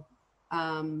delivering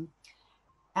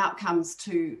outcomes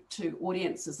to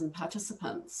audiences and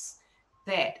participants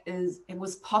that it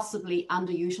was possibly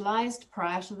underutilized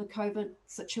prior to the COVID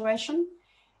situation.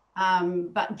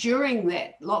 But during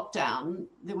that lockdown,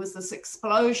 there was this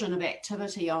explosion of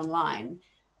activity online,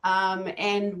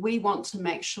 and we want to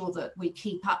make sure that we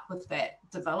keep up with that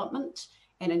development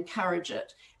and encourage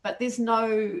it. But there's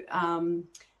no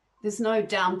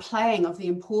downplaying of the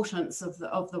importance of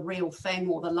the real thing,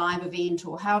 or the live event,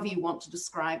 or however you want to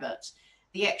describe it.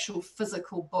 The actual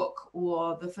physical book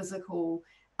or the physical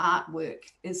artwork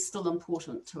is still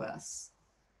important to us.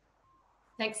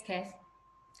 Thanks, Kath.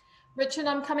 Richard,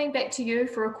 I'm coming back to you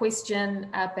for a question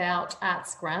about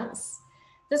arts grants.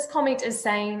 This comment is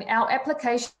saying our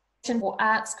application for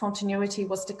arts continuity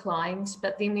was declined,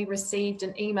 but then we received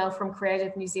an email from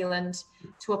Creative New Zealand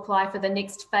to apply for the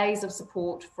next phase of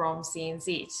support from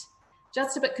CNZ.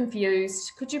 Just a bit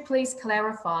confused, could you please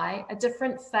clarify, a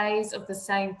different phase of the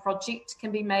same project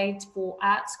can be made for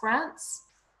arts grants?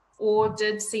 Or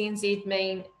did CNZ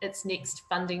mean its next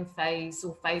funding phase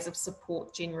or phase of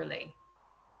support generally?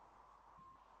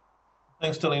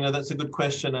 Thanks, Delina. That's a good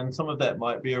question, and some of that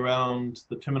might be around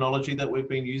the terminology that we've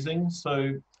been using.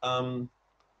 So the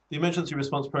emergency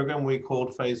response program we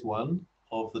called phase 1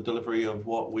 of the delivery of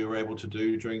what we were able to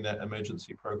do during that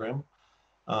emergency program.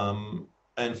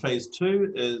 And phase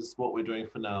 2 is what we're doing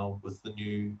for now with the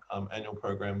new annual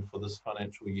program for this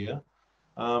financial year.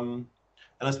 And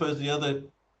I suppose the other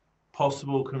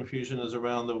possible confusion is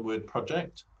around the word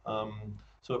project.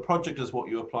 So a project is what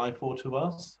you apply for to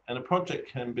us, and a project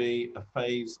can be a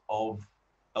phase of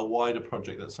a wider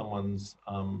project that someone's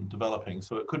developing.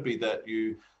 So it could be that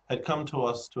you had come to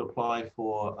us to apply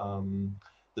for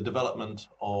the development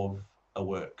of a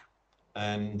work,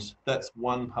 and that's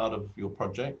one part of your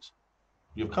project.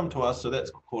 You've come to us, so that's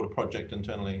called a project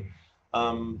internally.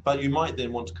 But you might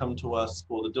then want to come to us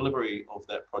for the delivery of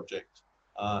that project,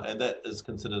 and that is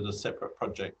considered a separate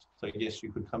project. So yes,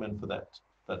 you could come in for that,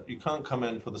 but you can't come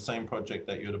in for the same project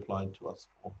that you had applied to us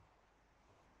for.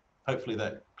 Hopefully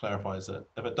that clarifies it.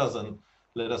 If it doesn't,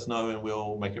 let us know and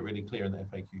we'll make it really clear in the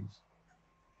FAQs.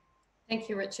 Thank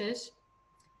you, Richard.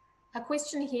 A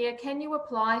question here, can you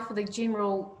apply for the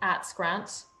general arts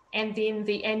grant and then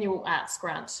the annual arts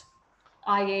grant,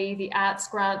 i.e. the arts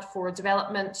grant for a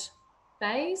development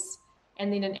phase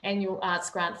and then an annual arts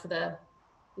grant for the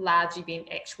large event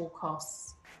actual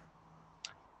costs?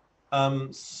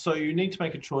 So you need to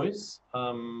make a choice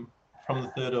from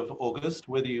the 3rd of August,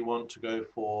 whether you want to go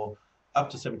for up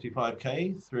to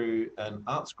 75k through an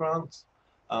arts grant,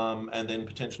 and then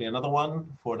potentially another one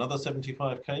for another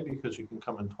 75k because you can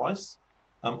come in twice,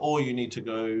 or you need to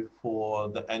go for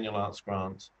the annual arts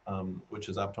grant, which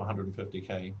is up to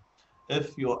 150k.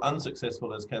 If you're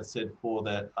unsuccessful, as Kath said, for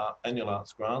that annual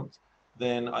arts grant,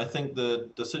 then I think the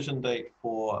decision date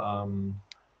for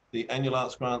the annual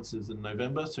arts grants is in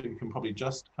November, so you can probably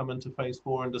just come into phase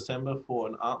 4 in December for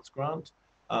an arts grant,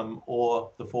 or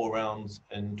the 4 rounds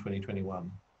in 2021.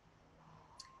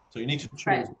 So you need to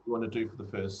choose what you want to do for the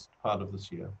first part of this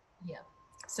year. Yeah,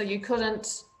 so you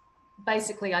couldn't,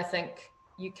 basically I think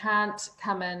you can't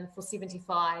come in for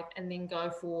 75 and then go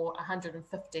for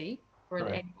 150 for an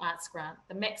annual arts grant.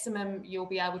 The maximum you'll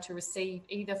be able to receive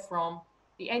either from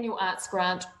the annual arts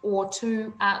grant or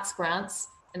 2 arts grants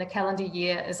in a calendar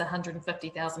year is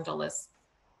 $150,000.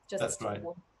 That's right.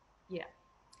 For, yeah,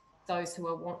 those who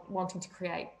are wanting to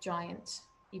create giant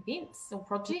events or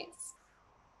projects.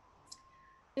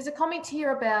 There's a comment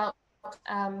here about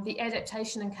the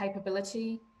adaptation and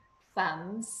capability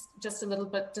funds. Just a little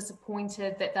bit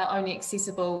disappointed that they're only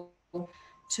accessible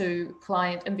to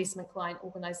investment client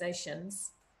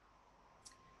organisations,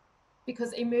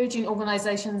 because emerging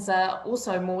organisations are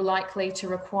also more likely to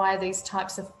require these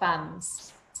types of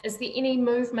funds. Is there any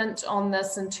movement on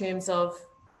this in terms of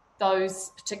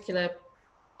those particular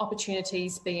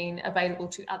opportunities being available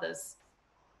to others?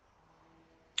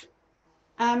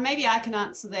 Maybe I can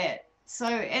answer that. So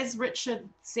as Richard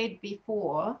said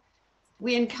before,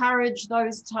 we encourage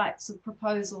those types of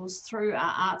proposals through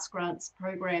our arts grants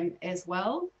program as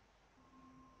well.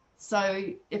 So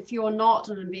if you're not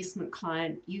an investment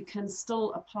client, you can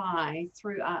still apply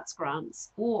through arts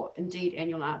grants, or indeed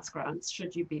annual arts grants,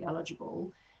 should you be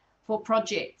eligible, for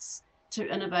projects to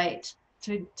innovate,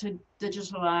 to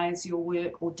digitalize your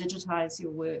work or digitize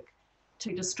your work,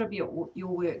 to distribute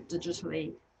your work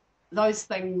digitally. Those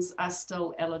things are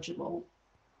still eligible.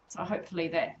 So hopefully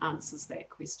that answers that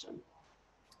question.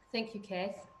 Thank you,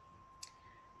 Kath.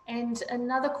 And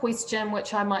another question,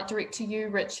 which I might direct to you,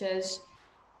 Richard.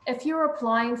 If you're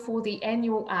applying for the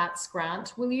annual arts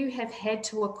grant, will you have had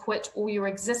to acquit all your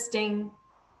existing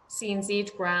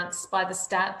CNZ grants by the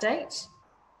start date?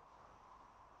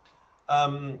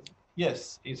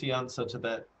 Yes, easy answer to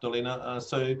that, Dolina.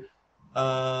 So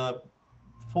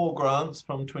 4 grants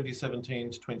from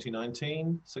 2017 to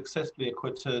 2019 successfully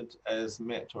acquitted as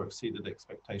met or exceeded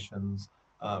expectations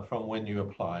from when you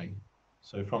apply.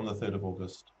 So from the 3rd of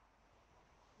August.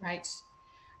 Right.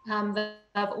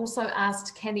 They've also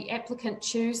asked, can the applicant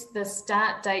choose the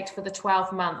start date for the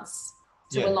 12 months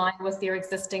to align with their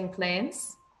existing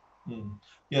plans?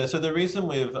 Yeah, so the reason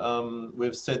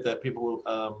we've said that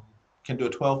people can do a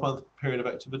 12-month period of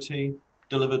activity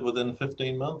delivered within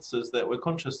 15 months is that we're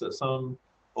conscious that some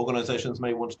organisations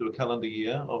may want to do a calendar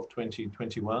year of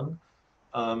 2021.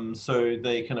 So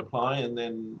they can apply and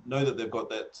then know that they've got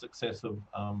that success of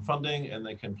funding, and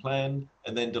they can plan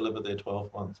and then deliver their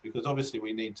 12 months, because obviously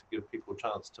we need to give people a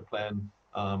chance to plan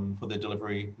for their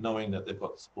delivery, knowing that they've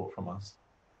got support from us.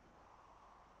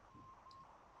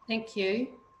 Thank you.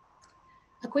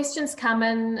 A question's come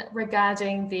in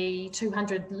regarding the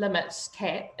 200 limit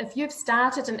cap. If you've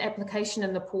started an application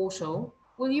in the portal,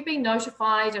 will you be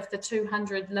notified if the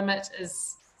 200 limit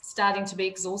is starting to be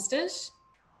exhausted?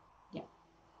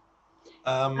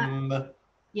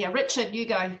 Yeah, Richard, you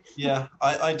go. Yeah,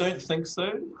 I don't think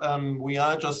so. We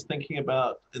are just thinking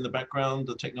about, in the background,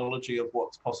 the technology of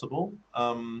what's possible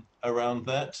around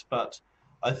that. But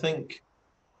I think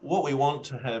what we want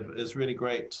to have is really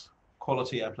great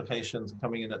quality applications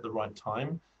coming in at the right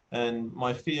time. And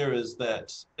my fear is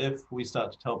that if we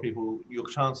start to tell people your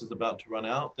chance is about to run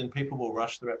out, then people will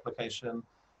rush their application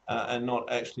and not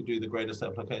actually do the greatest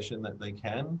application that they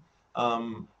can.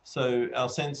 So our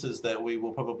sense is that we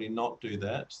will probably not do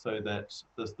that, so that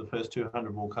the first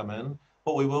 200 will come in.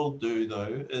 What we will do,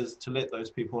 though, is to let those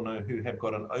people know who have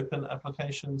got an open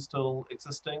application still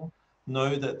existing,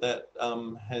 know that that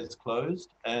has closed,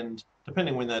 and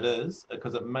depending when that is,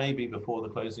 because it may be before the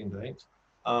closing date,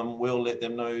 we'll let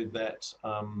them know that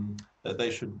that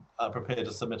they should prepare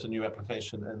to submit a new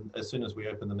application and as soon as we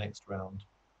open the next round.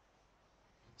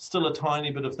 Still a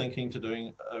tiny bit of thinking to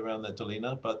doing around that,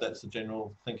 Delina, but that's the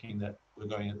general thinking that we're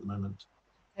going at the moment.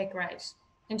 Okay, great.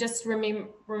 And just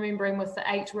remembering with the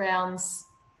 8 rounds,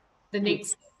 the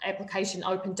next application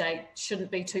open date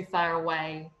shouldn't be too far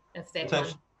away if that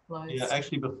one closes. Yeah,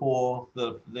 actually before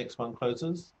the next one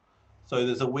closes. So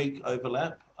there's a week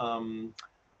overlap.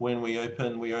 When we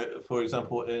open, for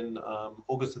example, in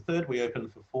August the 3rd, we open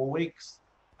for 4 weeks.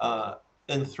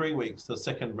 In 3 weeks, the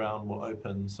second round will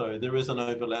open. So there is an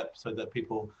overlap so that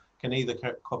people can either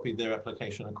copy their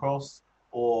application across,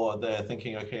 or they're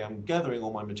thinking, okay, I'm gathering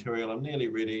all my material, I'm nearly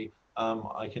ready.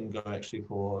 I can go actually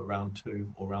for round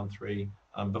 2 or round 3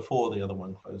 before the other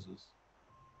one closes.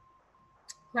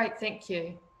 Great, thank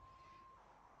you.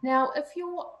 Now, if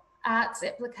your arts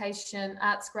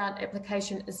grant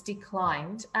application is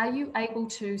declined, are you able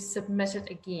to submit it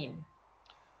again?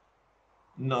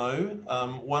 No,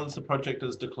 once a project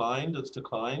is declined, it's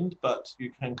declined, but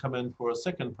you can come in for a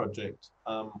second project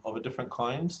of a different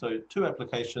kind. So 2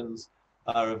 applications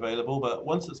are available, but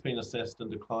once it's been assessed and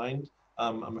declined,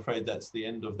 I'm afraid that's the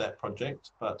end of that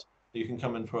project, but you can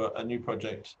come in for a new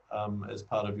project as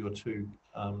part of your two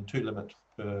limit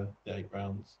per the 8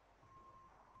 rounds.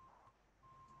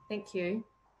 Thank you.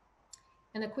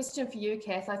 And a question for you,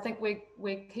 Kath. I think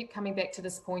we keep coming back to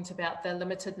this point about the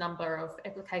limited number of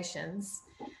applications.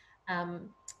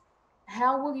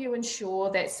 How will you ensure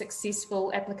that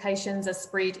successful applications are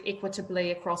spread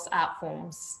equitably across art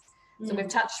forms? So we've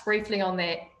touched briefly on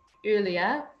that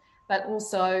earlier, but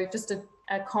also just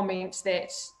a comment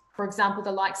that, for example,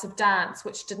 the likes of dance,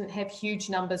 which didn't have huge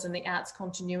numbers in the arts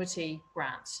continuity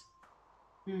grant.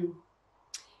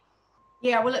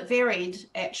 Yeah, well, it varied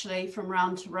actually from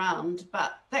round to round,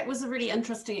 but that was a really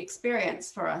interesting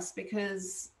experience for us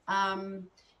because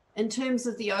in terms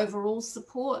of the overall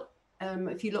support,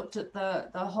 if you looked at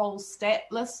the whole stat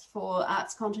list for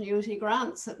arts continuity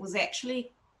grants, it was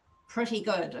actually pretty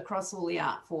good across all the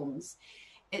art forms.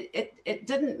 It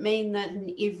didn't mean that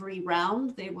in every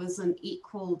round there was an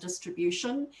equal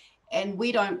distribution, and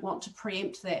we don't want to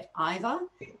preempt that either,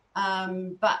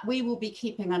 but we will be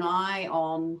keeping an eye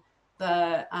on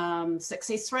the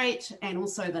success rate and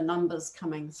also the numbers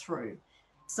coming through.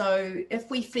 So if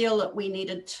we feel that we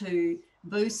needed to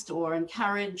boost or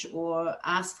encourage or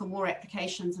ask for more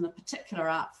applications in a particular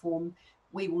art form,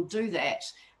 we will do that.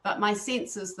 But my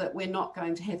sense is that we're not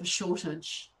going to have a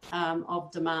shortage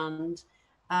of demand.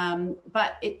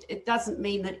 But it doesn't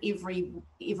mean that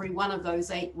every one of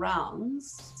those 8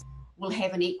 rounds will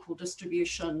have an equal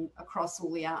distribution across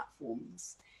all the art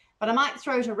forms. But I might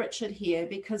throw to Richard here,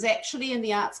 because actually in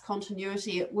the arts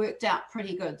continuity, it worked out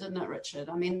pretty good, didn't it, Richard?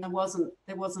 I mean, there wasn't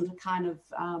a kind of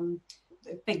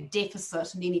big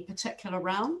deficit in any particular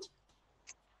round.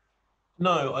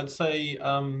 No, I'd say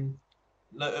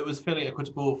no, it was fairly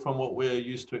equitable from what we're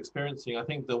used to experiencing. I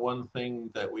think the one thing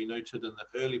that we noted in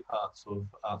the early parts of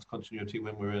arts continuity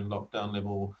when we were in lockdown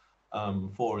level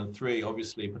 4 and 3,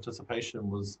 obviously participation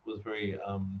was very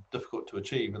difficult to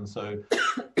achieve, and so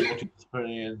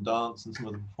multidisciplinary and dance and some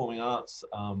of the performing arts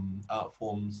art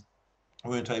forms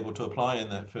weren't able to apply in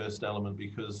that first element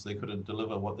because they couldn't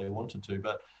deliver what they wanted to.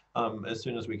 But as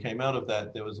soon as we came out of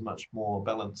that, there was much more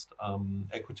balanced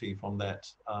equity from that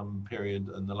period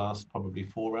in the last probably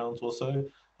 4 rounds or so.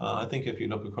 I think if you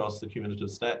look across the cumulative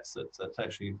stats, it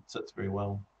actually sits very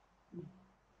well.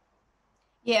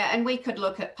 Yeah, and we could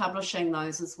look at publishing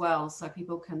those as well so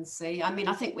people can see. I mean,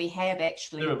 I think we have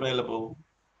actually. They're available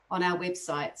on our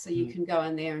website, so you can go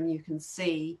in there and you can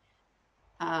see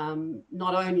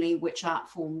not only which art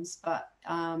forms, but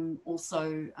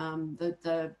also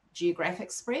the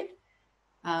geographic spread,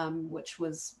 which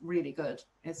was really good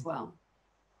as well.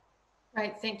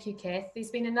 Great, thank you, Kath.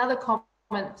 There's been another comment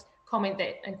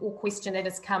that, or question that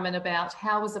has come in about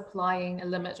how is applying a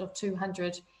limit of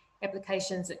 200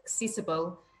 applications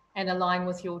accessible and align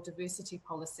with your diversity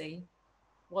policy?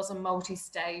 Was a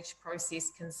multi-stage process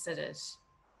considered?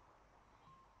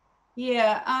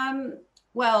 Yeah,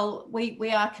 Well,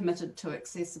 we are committed to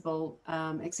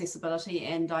accessibility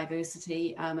and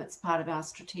diversity. It's part of our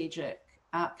strategic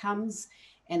outcomes,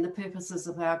 and the purposes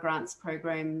of our grants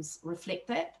programs reflect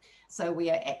that. So we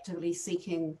are actively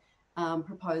seeking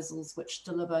proposals which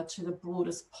deliver to the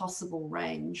broadest possible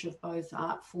range of both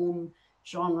art form,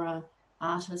 genre,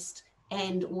 artist,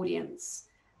 and audience.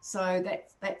 So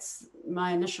that's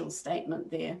my initial statement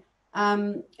there.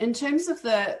 In terms of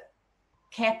the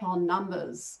cap on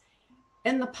numbers,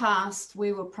 in the past,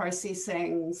 we were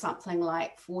processing something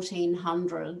like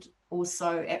 1,400 or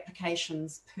so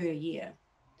applications per year.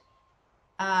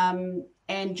 And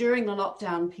during the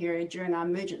lockdown period, during our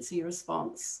emergency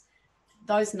response,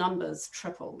 those numbers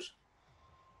tripled.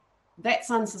 That's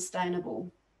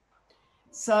unsustainable.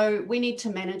 So we need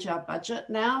to manage our budget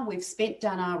now. We've spent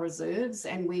down our reserves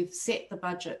and we've set the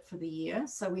budget for the year.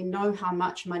 So we know how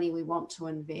much money we want to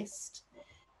invest.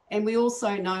 And we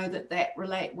also know that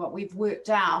what we've worked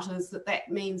out is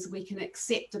that means we can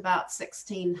accept about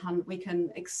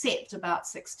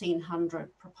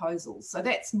 1,600 proposals. So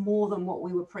that's more than what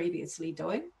we were previously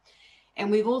doing. And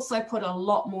we've also put a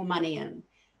lot more money in.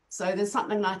 So there's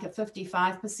something like a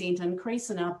 55% increase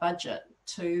in our budget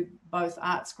to both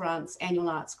arts grants, annual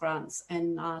arts grants,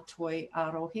 and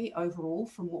Aotearoa overall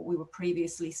from what we were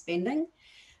previously spending.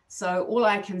 So all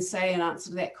I can say in answer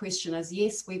to that question is,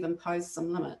 yes, we've imposed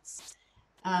some limits.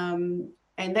 And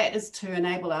that is to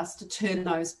enable us to turn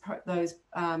those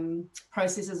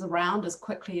processes around as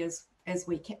quickly as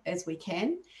we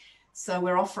can. So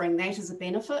we're offering that as a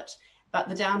benefit. But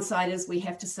the downside is we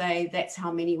have to say that's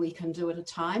how many we can do at a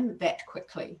time that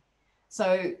quickly.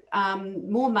 So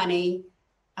more money,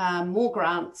 more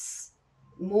grants,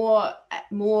 more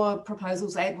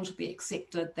proposals able to be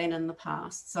accepted than in the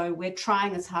past. So we're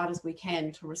trying as hard as we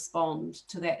can to respond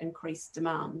to that increased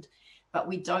demand, but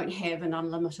we don't have an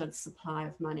unlimited supply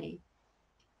of money.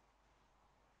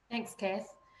 Thanks,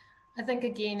 Kath. I think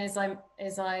again, as I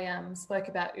spoke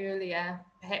about earlier,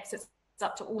 perhaps it's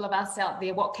up to all of us out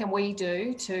there. What can we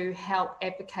do to help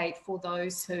advocate for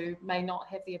those who may not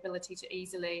have the ability to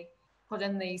easily put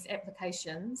in these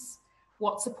applications?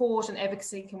 What support and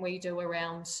advocacy can we do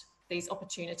around these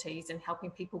opportunities and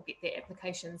helping people get their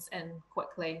applications in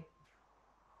quickly?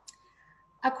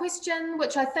 A question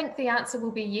which I think the answer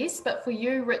will be yes, but for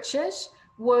you, Richard,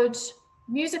 would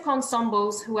music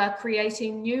ensembles who are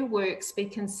creating new works be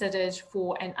considered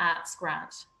for an arts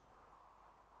grant?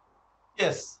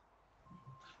 Yes.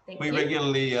 We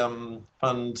regularly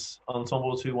fund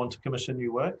ensembles who want to commission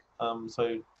new work,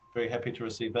 so very happy to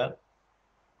receive that.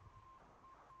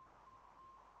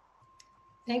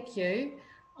 Thank you.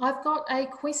 I've got a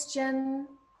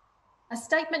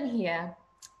statement here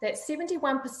that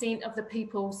 71% of the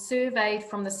people surveyed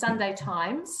from the Sunday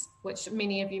Times, which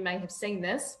many of you may have seen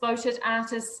this, voted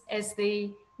artists as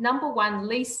the #1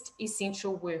 least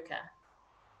essential worker.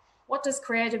 What does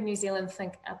Creative New Zealand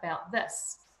think about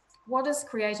this? What is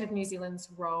Creative New Zealand's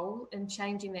role in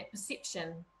changing that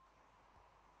perception?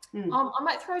 I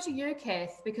might throw to you,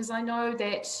 Kath, because I know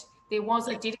that there was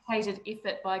a dedicated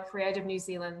effort by Creative New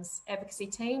Zealand's advocacy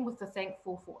team with the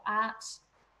Thankful for Art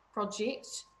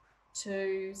project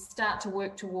to start to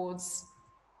work towards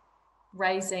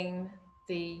raising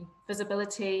the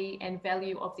visibility and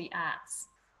value of the arts.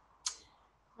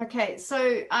 Okay,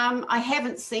 so I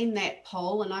haven't seen that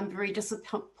poll and I'm very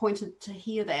disappointed to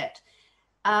hear that.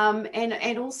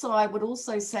 And also I would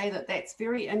also say that that's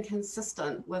very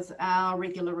inconsistent with our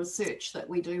regular research that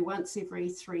we do once every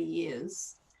 3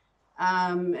 years.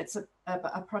 It's a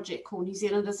project called New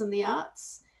Zealanders in the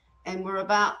Arts, and we're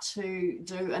about to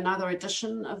do another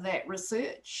edition of that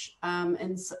research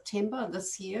in September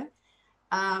this year.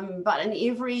 But in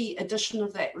every edition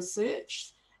of that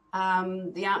research,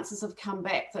 the answers have come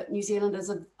back that New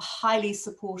Zealanders are highly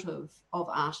supportive of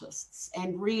artists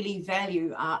and really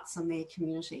value arts in their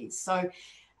communities. So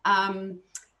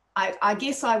I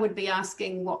guess I would be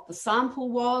asking what the sample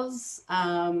was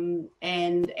and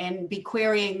be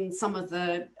querying some of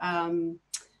the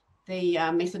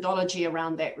methodology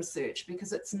around that research,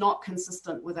 because it's not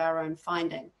consistent with our own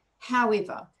finding.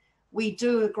 However, we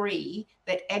do agree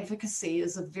that advocacy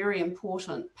is a very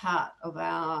important part of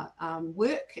our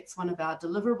work. It's one of our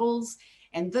deliverables.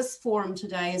 And this forum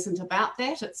today isn't about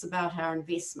that, it's about our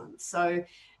investment. So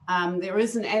there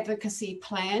is an advocacy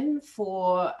plan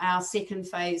for our second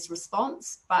phase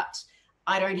response, but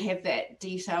I don't have that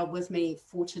detail with me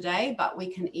for today, but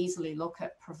we can easily look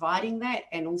at providing that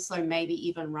and also maybe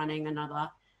even running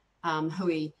another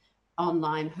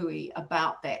online hui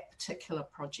about that particular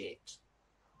project.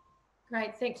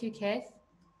 Great, thank you, Kath.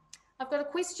 I've got a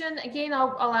question, again,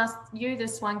 I'll ask you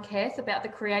this one, Kath, about the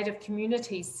Creative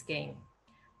Communities Scheme.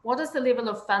 What is the level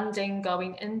of funding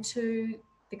going into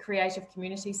the Creative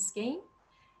Communities scheme?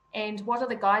 And what are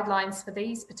the guidelines for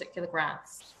these particular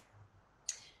grants?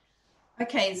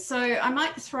 Okay, so I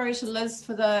might throw to Liz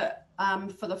for the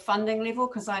funding level,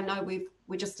 because I know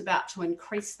we're just about to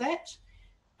increase that.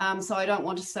 So I don't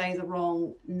want to say the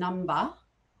wrong number.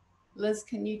 Liz,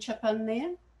 can you chip in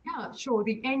there? Yeah, sure.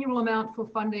 The annual amount for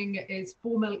funding is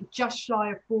just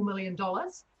shy of $4 million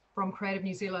from Creative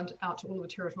New Zealand out to all of the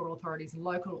territorial authorities and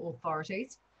local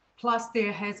authorities. Plus,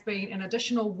 there has been an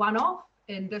additional one-off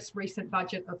in this recent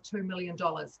budget of $2 million,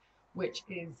 which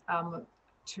is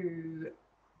to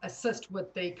assist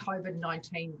with the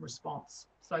COVID-19 response.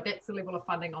 So that's the level of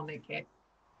funding on there, Kat.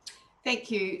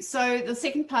 Thank you. So the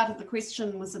second part of the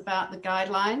question was about the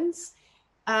guidelines.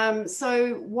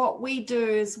 So what we do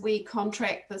is we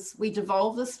contract this, we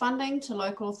devolve this funding to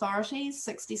local authorities,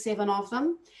 67 of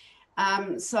them.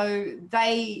 So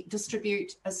they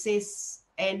distribute, assess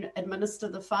and administer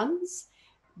the funds,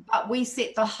 but we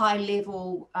set the high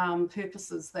level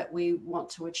purposes that we want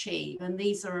to achieve. And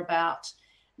these are about,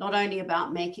 not only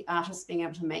about artists being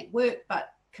able to make work,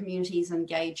 but communities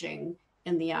engaging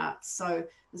in the arts. So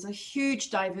there's a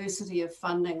huge diversity of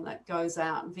funding that goes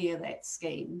out via that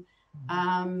scheme.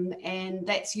 And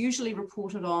that's usually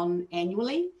reported on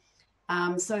annually.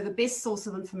 So the best source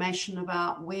of information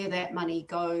about where that money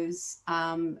goes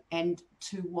and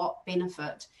to what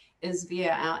benefit is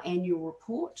via our annual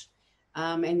report.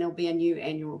 And there'll be a new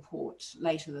annual report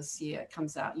later this year. It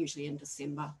comes out usually in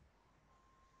December.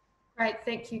 Great,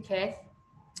 thank you, Kath.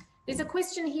 There's a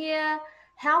question here.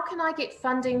 How can I get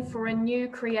funding for a new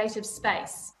creative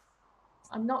space?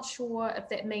 I'm not sure if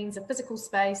that means a physical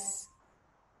space,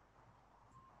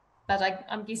 but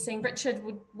I'm guessing, Richard,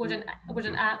 would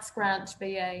an arts grant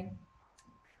be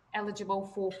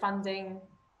eligible for funding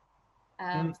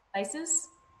spaces?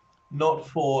 Not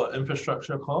for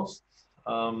infrastructure costs.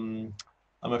 I'm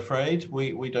afraid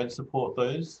we don't support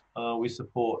those. We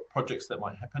support projects that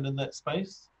might happen in that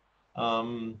space.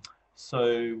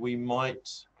 So we might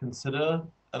consider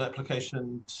an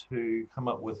application to come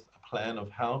up with a plan of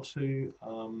how to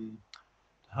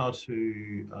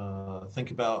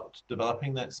think about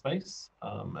developing that space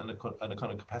in a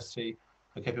kind of capacity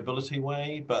or capability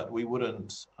way, but we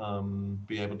wouldn't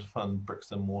be able to fund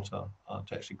bricks and mortar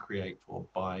to actually create or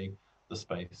buy the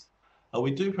space.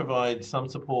 We do provide some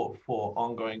support for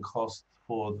ongoing costs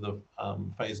for the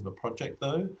phase of a project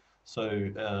though. So,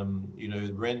 you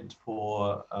know, rent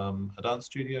for a dance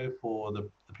studio for the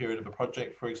period of a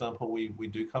project, for example, we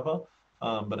do cover,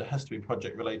 but it has to be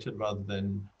project related rather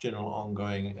than general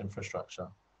ongoing infrastructure.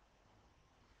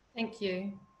 Thank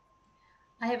you.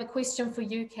 I have a question for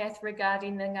you, Kath,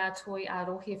 regarding the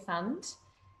Aotearoa Fund.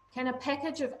 Can a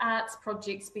package of arts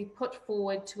projects be put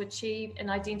forward to achieve an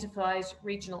identified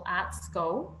regional arts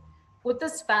goal? Would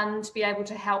this fund be able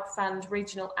to help fund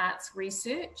regional arts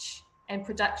research and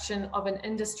production of an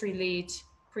industry-led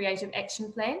creative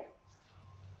action plan?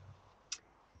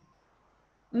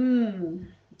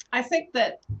 I think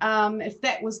that if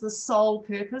that was the sole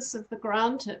purpose of the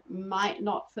grant, it might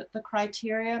not fit the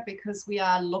criteria, because we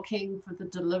are looking for the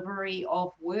delivery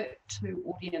of work to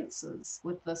audiences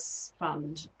with this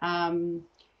fund.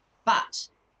 But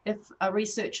if a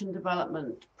research and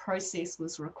development process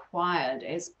was required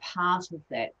as part of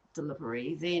that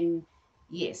delivery, then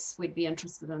yes, we'd be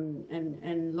interested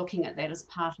in looking at that as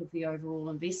part of the overall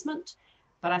investment.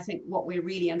 But I think what we're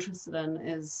really interested in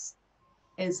is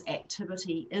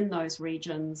activity in those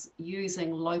regions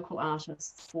using local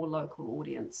artists for local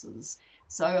audiences.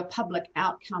 So a public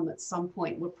outcome at some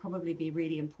point would probably be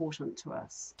really important to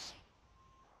us.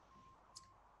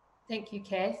 Thank you,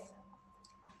 Kath.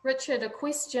 Richard, a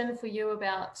question for you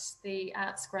about the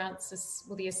arts grants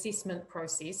or the assessment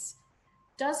process.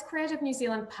 Does Creative New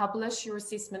Zealand publish your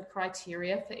assessment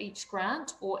criteria for each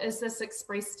grant, or is this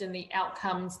expressed in the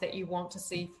outcomes that you want to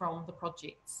see from the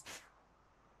projects?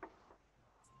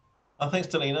 Thanks,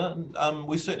 Delina.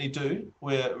 We certainly do.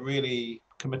 We're really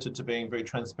committed to being very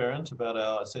transparent about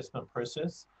our assessment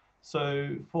process.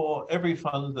 So for every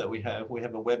fund that we have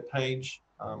a web page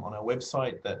on our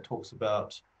website that talks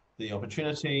about the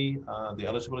opportunity, the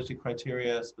eligibility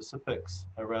criteria, specifics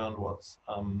around what's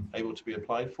able to be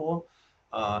applied for,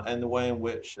 and the way in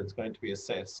which it's going to be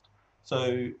assessed.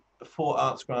 So for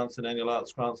arts grants and annual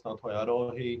arts grants,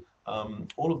 Aotearoa,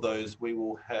 all of those we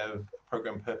will have a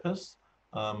program purpose,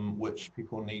 which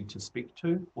people need to speak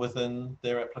to within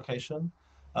their application.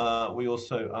 We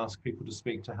also ask people to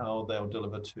speak to how they'll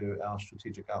deliver to our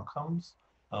strategic outcomes,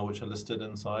 which are listed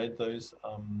inside those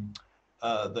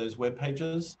web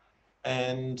pages.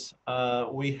 And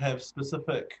we have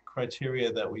specific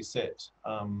criteria that we set,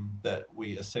 that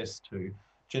we assess to.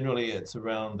 Generally, it's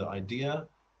around the idea,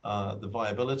 the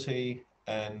viability,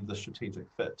 and the strategic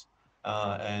fit.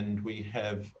 And we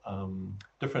have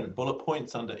different bullet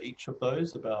points under each of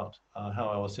those about how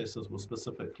our assessors will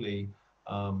specifically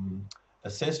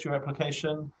assess your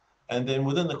application. And then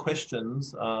within the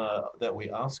questions that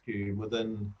we ask you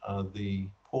within the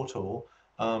portal,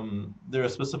 there are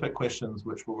specific questions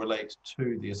which will relate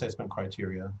to the assessment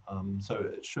criteria. So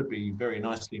it should be very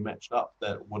nicely matched up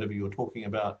that whatever you're talking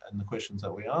about and the questions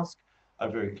that we ask are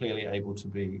very clearly able to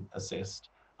be assessed.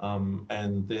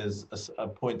 And there's a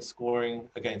point scoring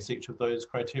against each of those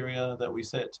criteria that we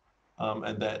set,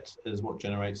 and that is what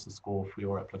generates the score for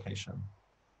your application.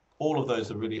 All of those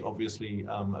are really obviously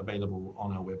available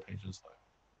on our web pages though.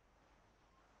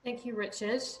 Thank you,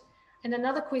 Richard. And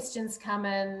another question's come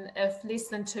in: if less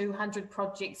than 200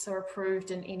 projects are approved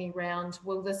in any round,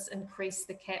 will this increase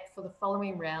the cap for the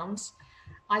following round?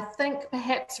 I think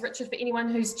perhaps, Richard, for anyone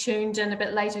who's tuned in a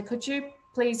bit later, could you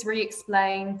please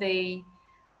re-explain the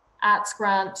arts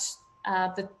grant,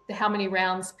 the how many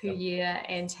rounds per year,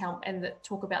 and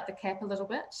talk about the cap a little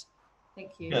bit?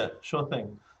 Thank you. Yeah, sure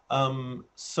thing.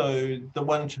 So the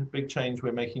one big change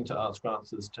we're making to arts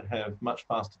grants is to have much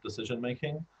faster decision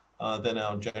making than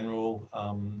our general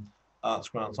arts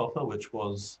grants offer, which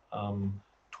was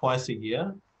twice a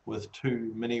year with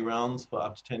 2 mini rounds for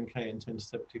up to 10K and 10 to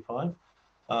 75.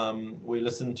 We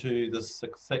listened to the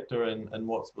sector and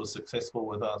what was successful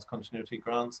with arts continuity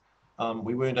grants.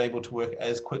 We weren't able to work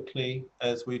as quickly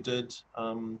as we did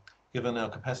given our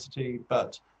capacity,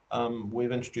 but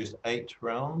we've introduced 8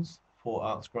 rounds for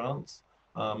arts grants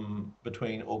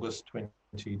between August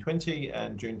 2020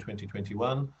 and June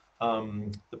 2021.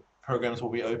 The programs will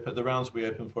be open, the rounds will be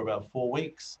open for about 4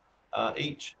 weeks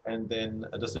each, and then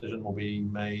a decision will be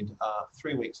made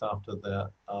 3 weeks after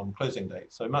the closing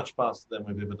date. So much faster than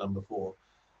we've ever done before.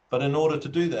 But in order to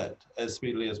do that as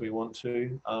speedily as we want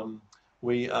to,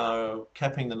 we are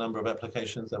capping the number of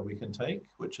applications that we can take,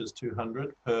 which is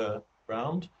 200 per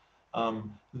round.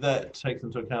 That takes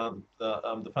into account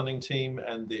the funding team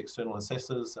and the external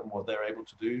assessors and what they're able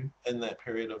to do in that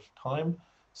period of time.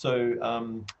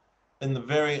 So in the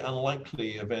very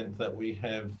unlikely event that we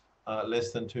have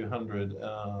less than 200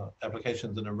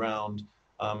 applications in a round,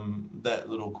 that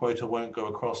little quota won't go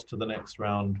across to the next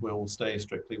round. We'll stay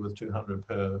strictly with 200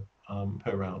 per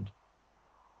round.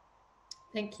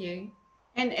 Thank you.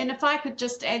 And if I could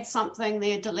just add something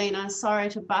there, Delina, sorry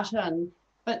to butt in,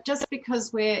 but just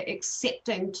because we're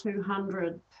accepting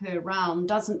 200 per round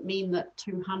doesn't mean that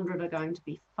 200 are going to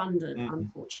be funded,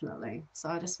 unfortunately. So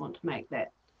I just want to make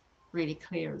that really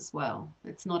clear as well.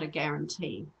 It's not a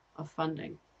guarantee of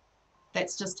funding.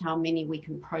 That's just how many we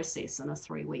can process in a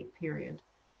 3-week period.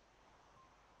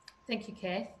 Thank you,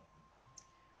 Kath.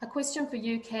 A question for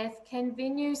you, Kath. Can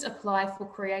venues apply for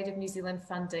Creative New Zealand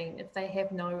funding if they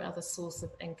have no other source of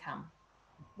income?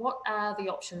 What are the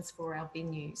options for our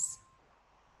venues?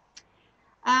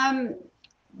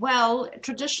 Well,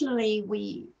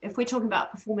 traditionally, if we're talking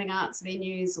about performing arts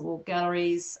venues or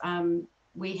galleries,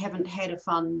 we haven't had a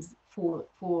fund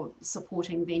for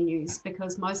supporting venues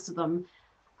because most of them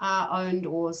are owned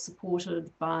or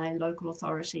supported by local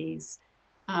authorities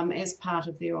as part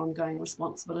of their ongoing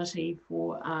responsibility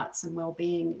for arts and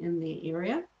wellbeing in their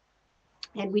area.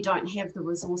 And we don't have the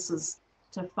resources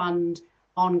to fund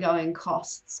ongoing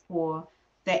costs for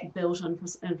that built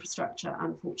infrastructure,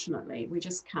 unfortunately. We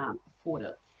just can't afford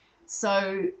it.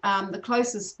 So the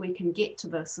closest we can get to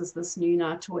this is this new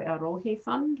Aotearoa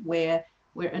fund, where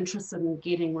we're interested in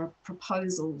getting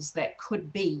proposals that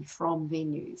could be from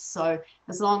venues. So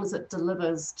as long as it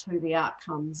delivers to the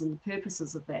outcomes and the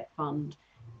purposes of that fund,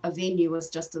 a venue is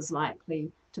just as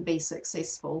likely to be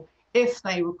successful if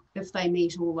they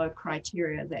meet all the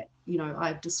criteria that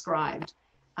I've described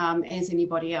as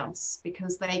anybody else,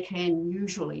 because they can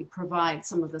usually provide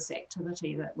some of this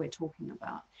activity that we're talking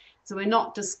about. So we're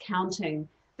not discounting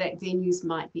that venues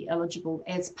might be eligible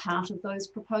as part of those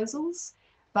proposals,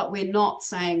 but we're not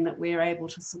saying that we're able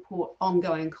to support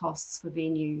ongoing costs for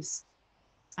venues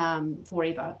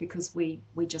forever, because we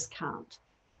just can't.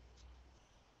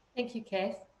 Thank you,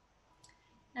 Kath.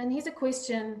 And here's a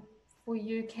question for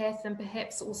you, Kath, and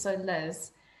perhaps also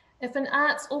Liz. If an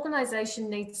arts organisation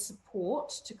needs support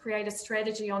to create a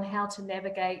strategy on how to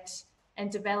navigate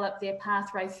and develop their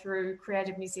pathway through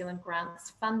Creative New Zealand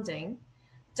grants funding,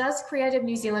 does Creative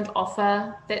New Zealand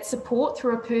offer that support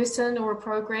through a person or a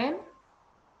program?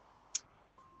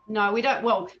 No, we don't.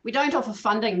 Well, we don't offer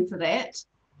funding for that,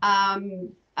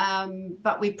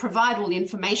 but we provide all the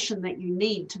information that you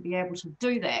need to be able to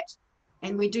do that.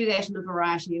 And we do that in a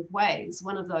variety of ways.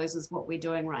 One of those is what we're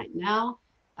doing right now.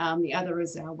 The other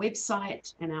is our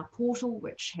website and our portal,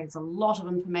 which has a lot of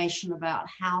information about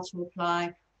how to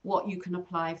apply, what you can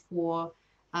apply for.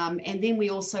 And then we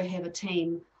also have a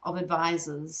team of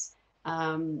advisors,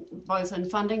 both in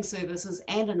funding services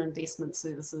and in investment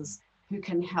services, who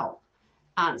can help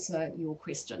answer your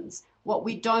questions. What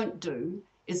we don't do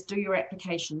is do your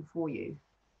application for you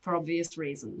for obvious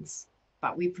reasons,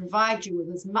 but we provide you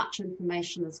with as much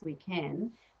information as we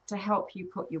can to help you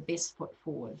put your best foot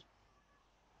forward.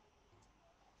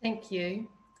 Thank you.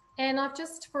 And I've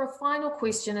just, for a final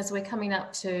question, as we're coming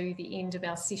up to the end of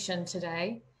our session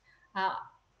today,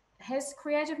 has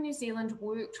Creative New Zealand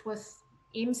worked with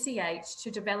MCH to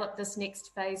develop this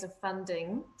next phase of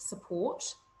funding support,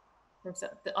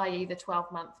 i.e. the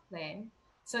 12-month plan,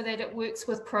 so that it works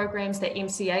with programs that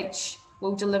MCH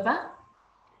will deliver?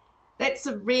 That's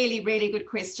a really, really good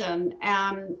question.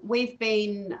 We've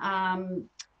been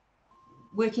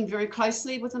working very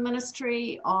closely with the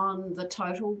ministry on the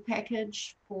total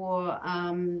package for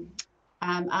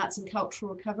arts and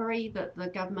cultural recovery that the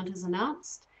government has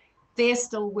announced. They're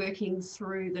still working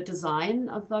through the design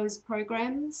of those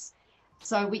programs.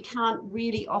 So we can't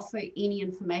really offer any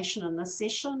information in this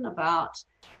session about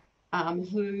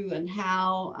who and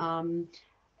how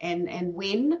and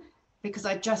when, because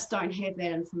I just don't have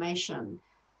that information.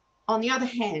 On the other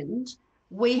hand,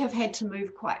 we have had to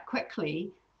move quite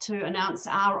quickly to announce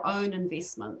our own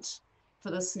investment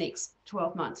for this next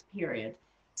 12-month period.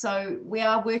 So we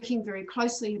are working very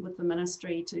closely with the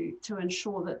ministry to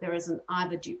ensure that there isn't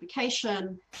either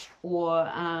duplication or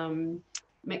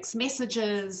mixed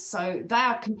messages. So they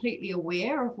are completely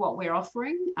aware of what we're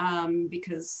offering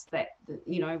because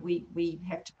we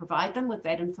have to provide them with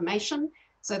that information.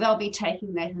 So they'll be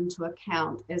taking that into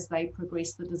account as they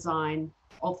progress the design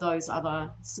of those other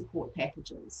support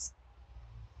packages.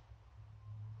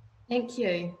 Thank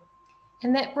you.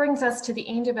 And that brings us to the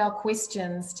end of our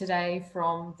questions today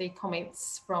from the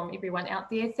comments from everyone out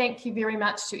there. Thank you very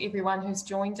much to everyone who's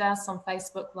joined us on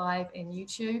Facebook Live and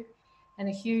YouTube. And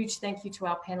a huge thank you to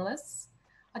our panelists.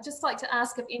 I'd just like to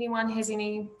ask if anyone has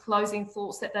any closing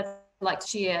thoughts that they'd like to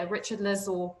share. Richard, Liz,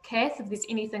 or Kath, if there's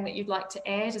anything that you'd like to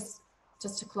add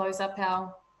just to close up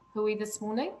our hui this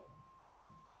morning.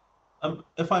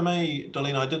 If I may,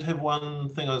 Darlene, I did have one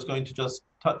thing I was going to just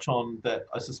touch on that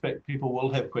I suspect people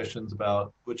will have questions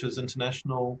about, which is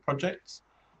international projects.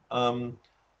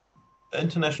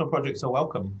 International projects are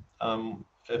welcome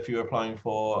if you're applying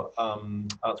for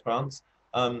arts grants.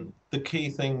 The key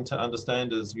thing to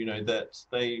understand is, that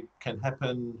they can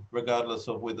happen regardless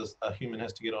of whether a human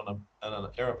has to get on an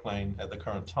aeroplane at the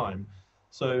current time.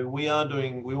 So we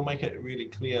will make it really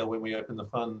clear when we open the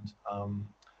fund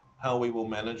how we will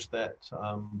manage that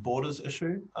borders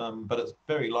issue, but it's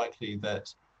very likely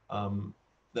that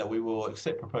we will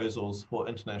accept proposals for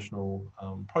international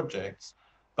projects,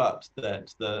 but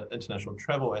that the international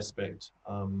travel aspect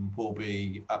will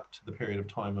be up to the period of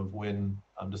time of when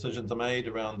decisions are made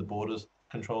around the borders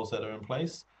controls that are in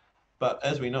place. But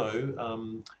as we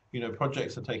know,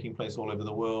 projects are taking place all over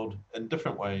the world in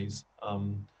different ways.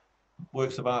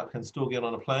 Works of art can still get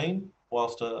on a plane,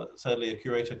 whilst sadly a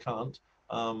curator can't.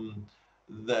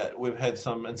 That we've had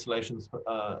some installations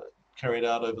carried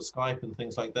out over Skype and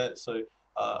things like that. So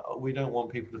we don't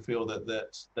want people to feel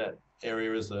that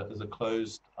area is a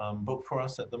closed book for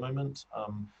us at the moment.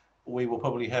 We will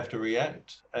probably have to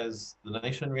react as the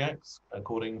nation reacts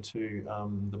according to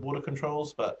the border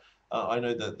controls, but I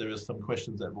know that there is some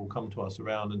questions that will come to us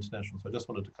around international. So I just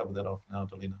wanted to cover that off now,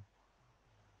 Delina.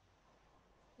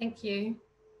 Thank you.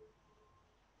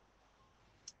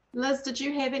 Liz, did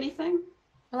you have anything?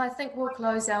 Well, I think we'll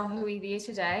close our hui there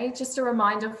today. Just a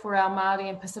reminder for our Māori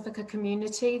and Pacifica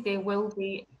community, there will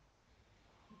be...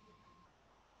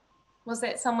 Was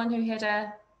that someone who had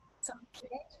something to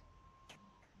add?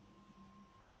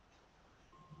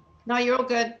 No, you're all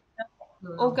good.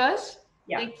 All good?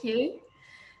 Yeah. Thank you.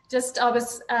 I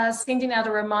was sending out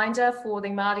a reminder for the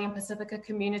Māori and Pacifica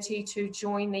community to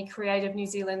join the Creative New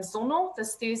Zealand Zono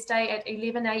this Thursday at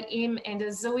 11 a.m. and a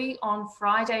Zui on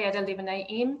Friday at 11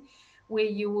 a.m. where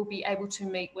you will be able to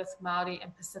meet with Māori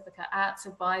and Pacifica arts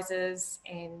advisors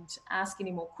and ask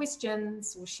any more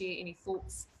questions or share any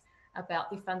thoughts about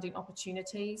the funding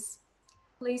opportunities.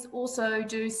 Please also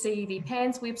do see the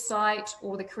PANNZ website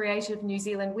or the Creative New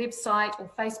Zealand website or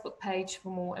Facebook page for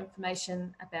more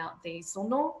information about the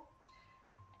Zono.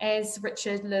 As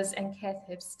Richard, Liz and Kath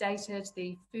have stated,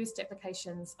 the first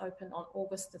applications open on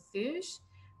August the 3rd.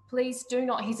 Please do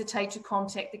not hesitate to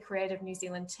contact the Creative New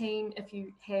Zealand team if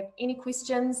you have any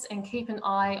questions, and keep an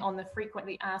eye on the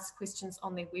frequently asked questions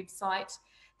on their website.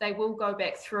 They will go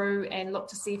back through and look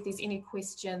to see if there's any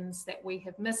questions that we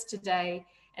have missed today,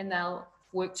 and they'll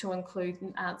work to include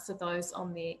and answer those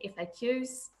on their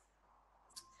FAQs.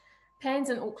 PANNZ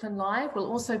and Auckland Live will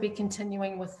also be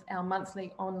continuing with our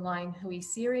monthly online hui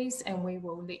series, and we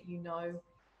will let you know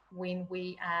when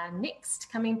we are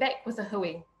next coming back with a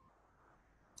hui.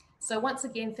 So once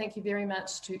again, thank you very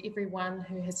much to everyone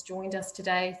who has joined us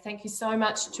today. Thank you so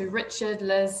much to Richard,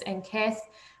 Liz and Kath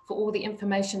for all the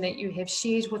information that you have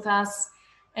shared with us,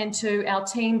 and to our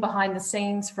team behind the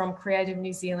scenes from Creative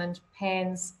New Zealand,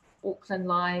 PANNZ, Auckland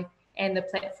Live and the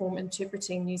platform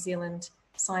Interpreting New Zealand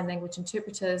Sign Language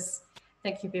Interpreters.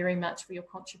 Thank you very much for your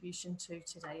contribution to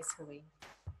today's hui.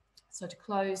 So to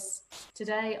close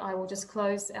today, I will just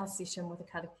close our session with a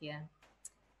karakia.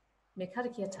 Me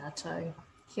karakia tātou.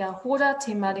 Kia hora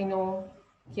te marino,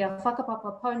 kia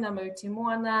whakapapa pounamu te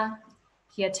moana,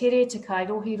 kia tere te kai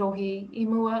rohi rohi I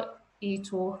mua I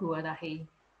tō huarahi.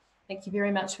 Thank you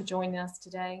very much for joining us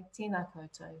today. Tēnā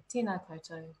koutou, tēnā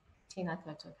koutou, tēnā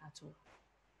koutou katoa.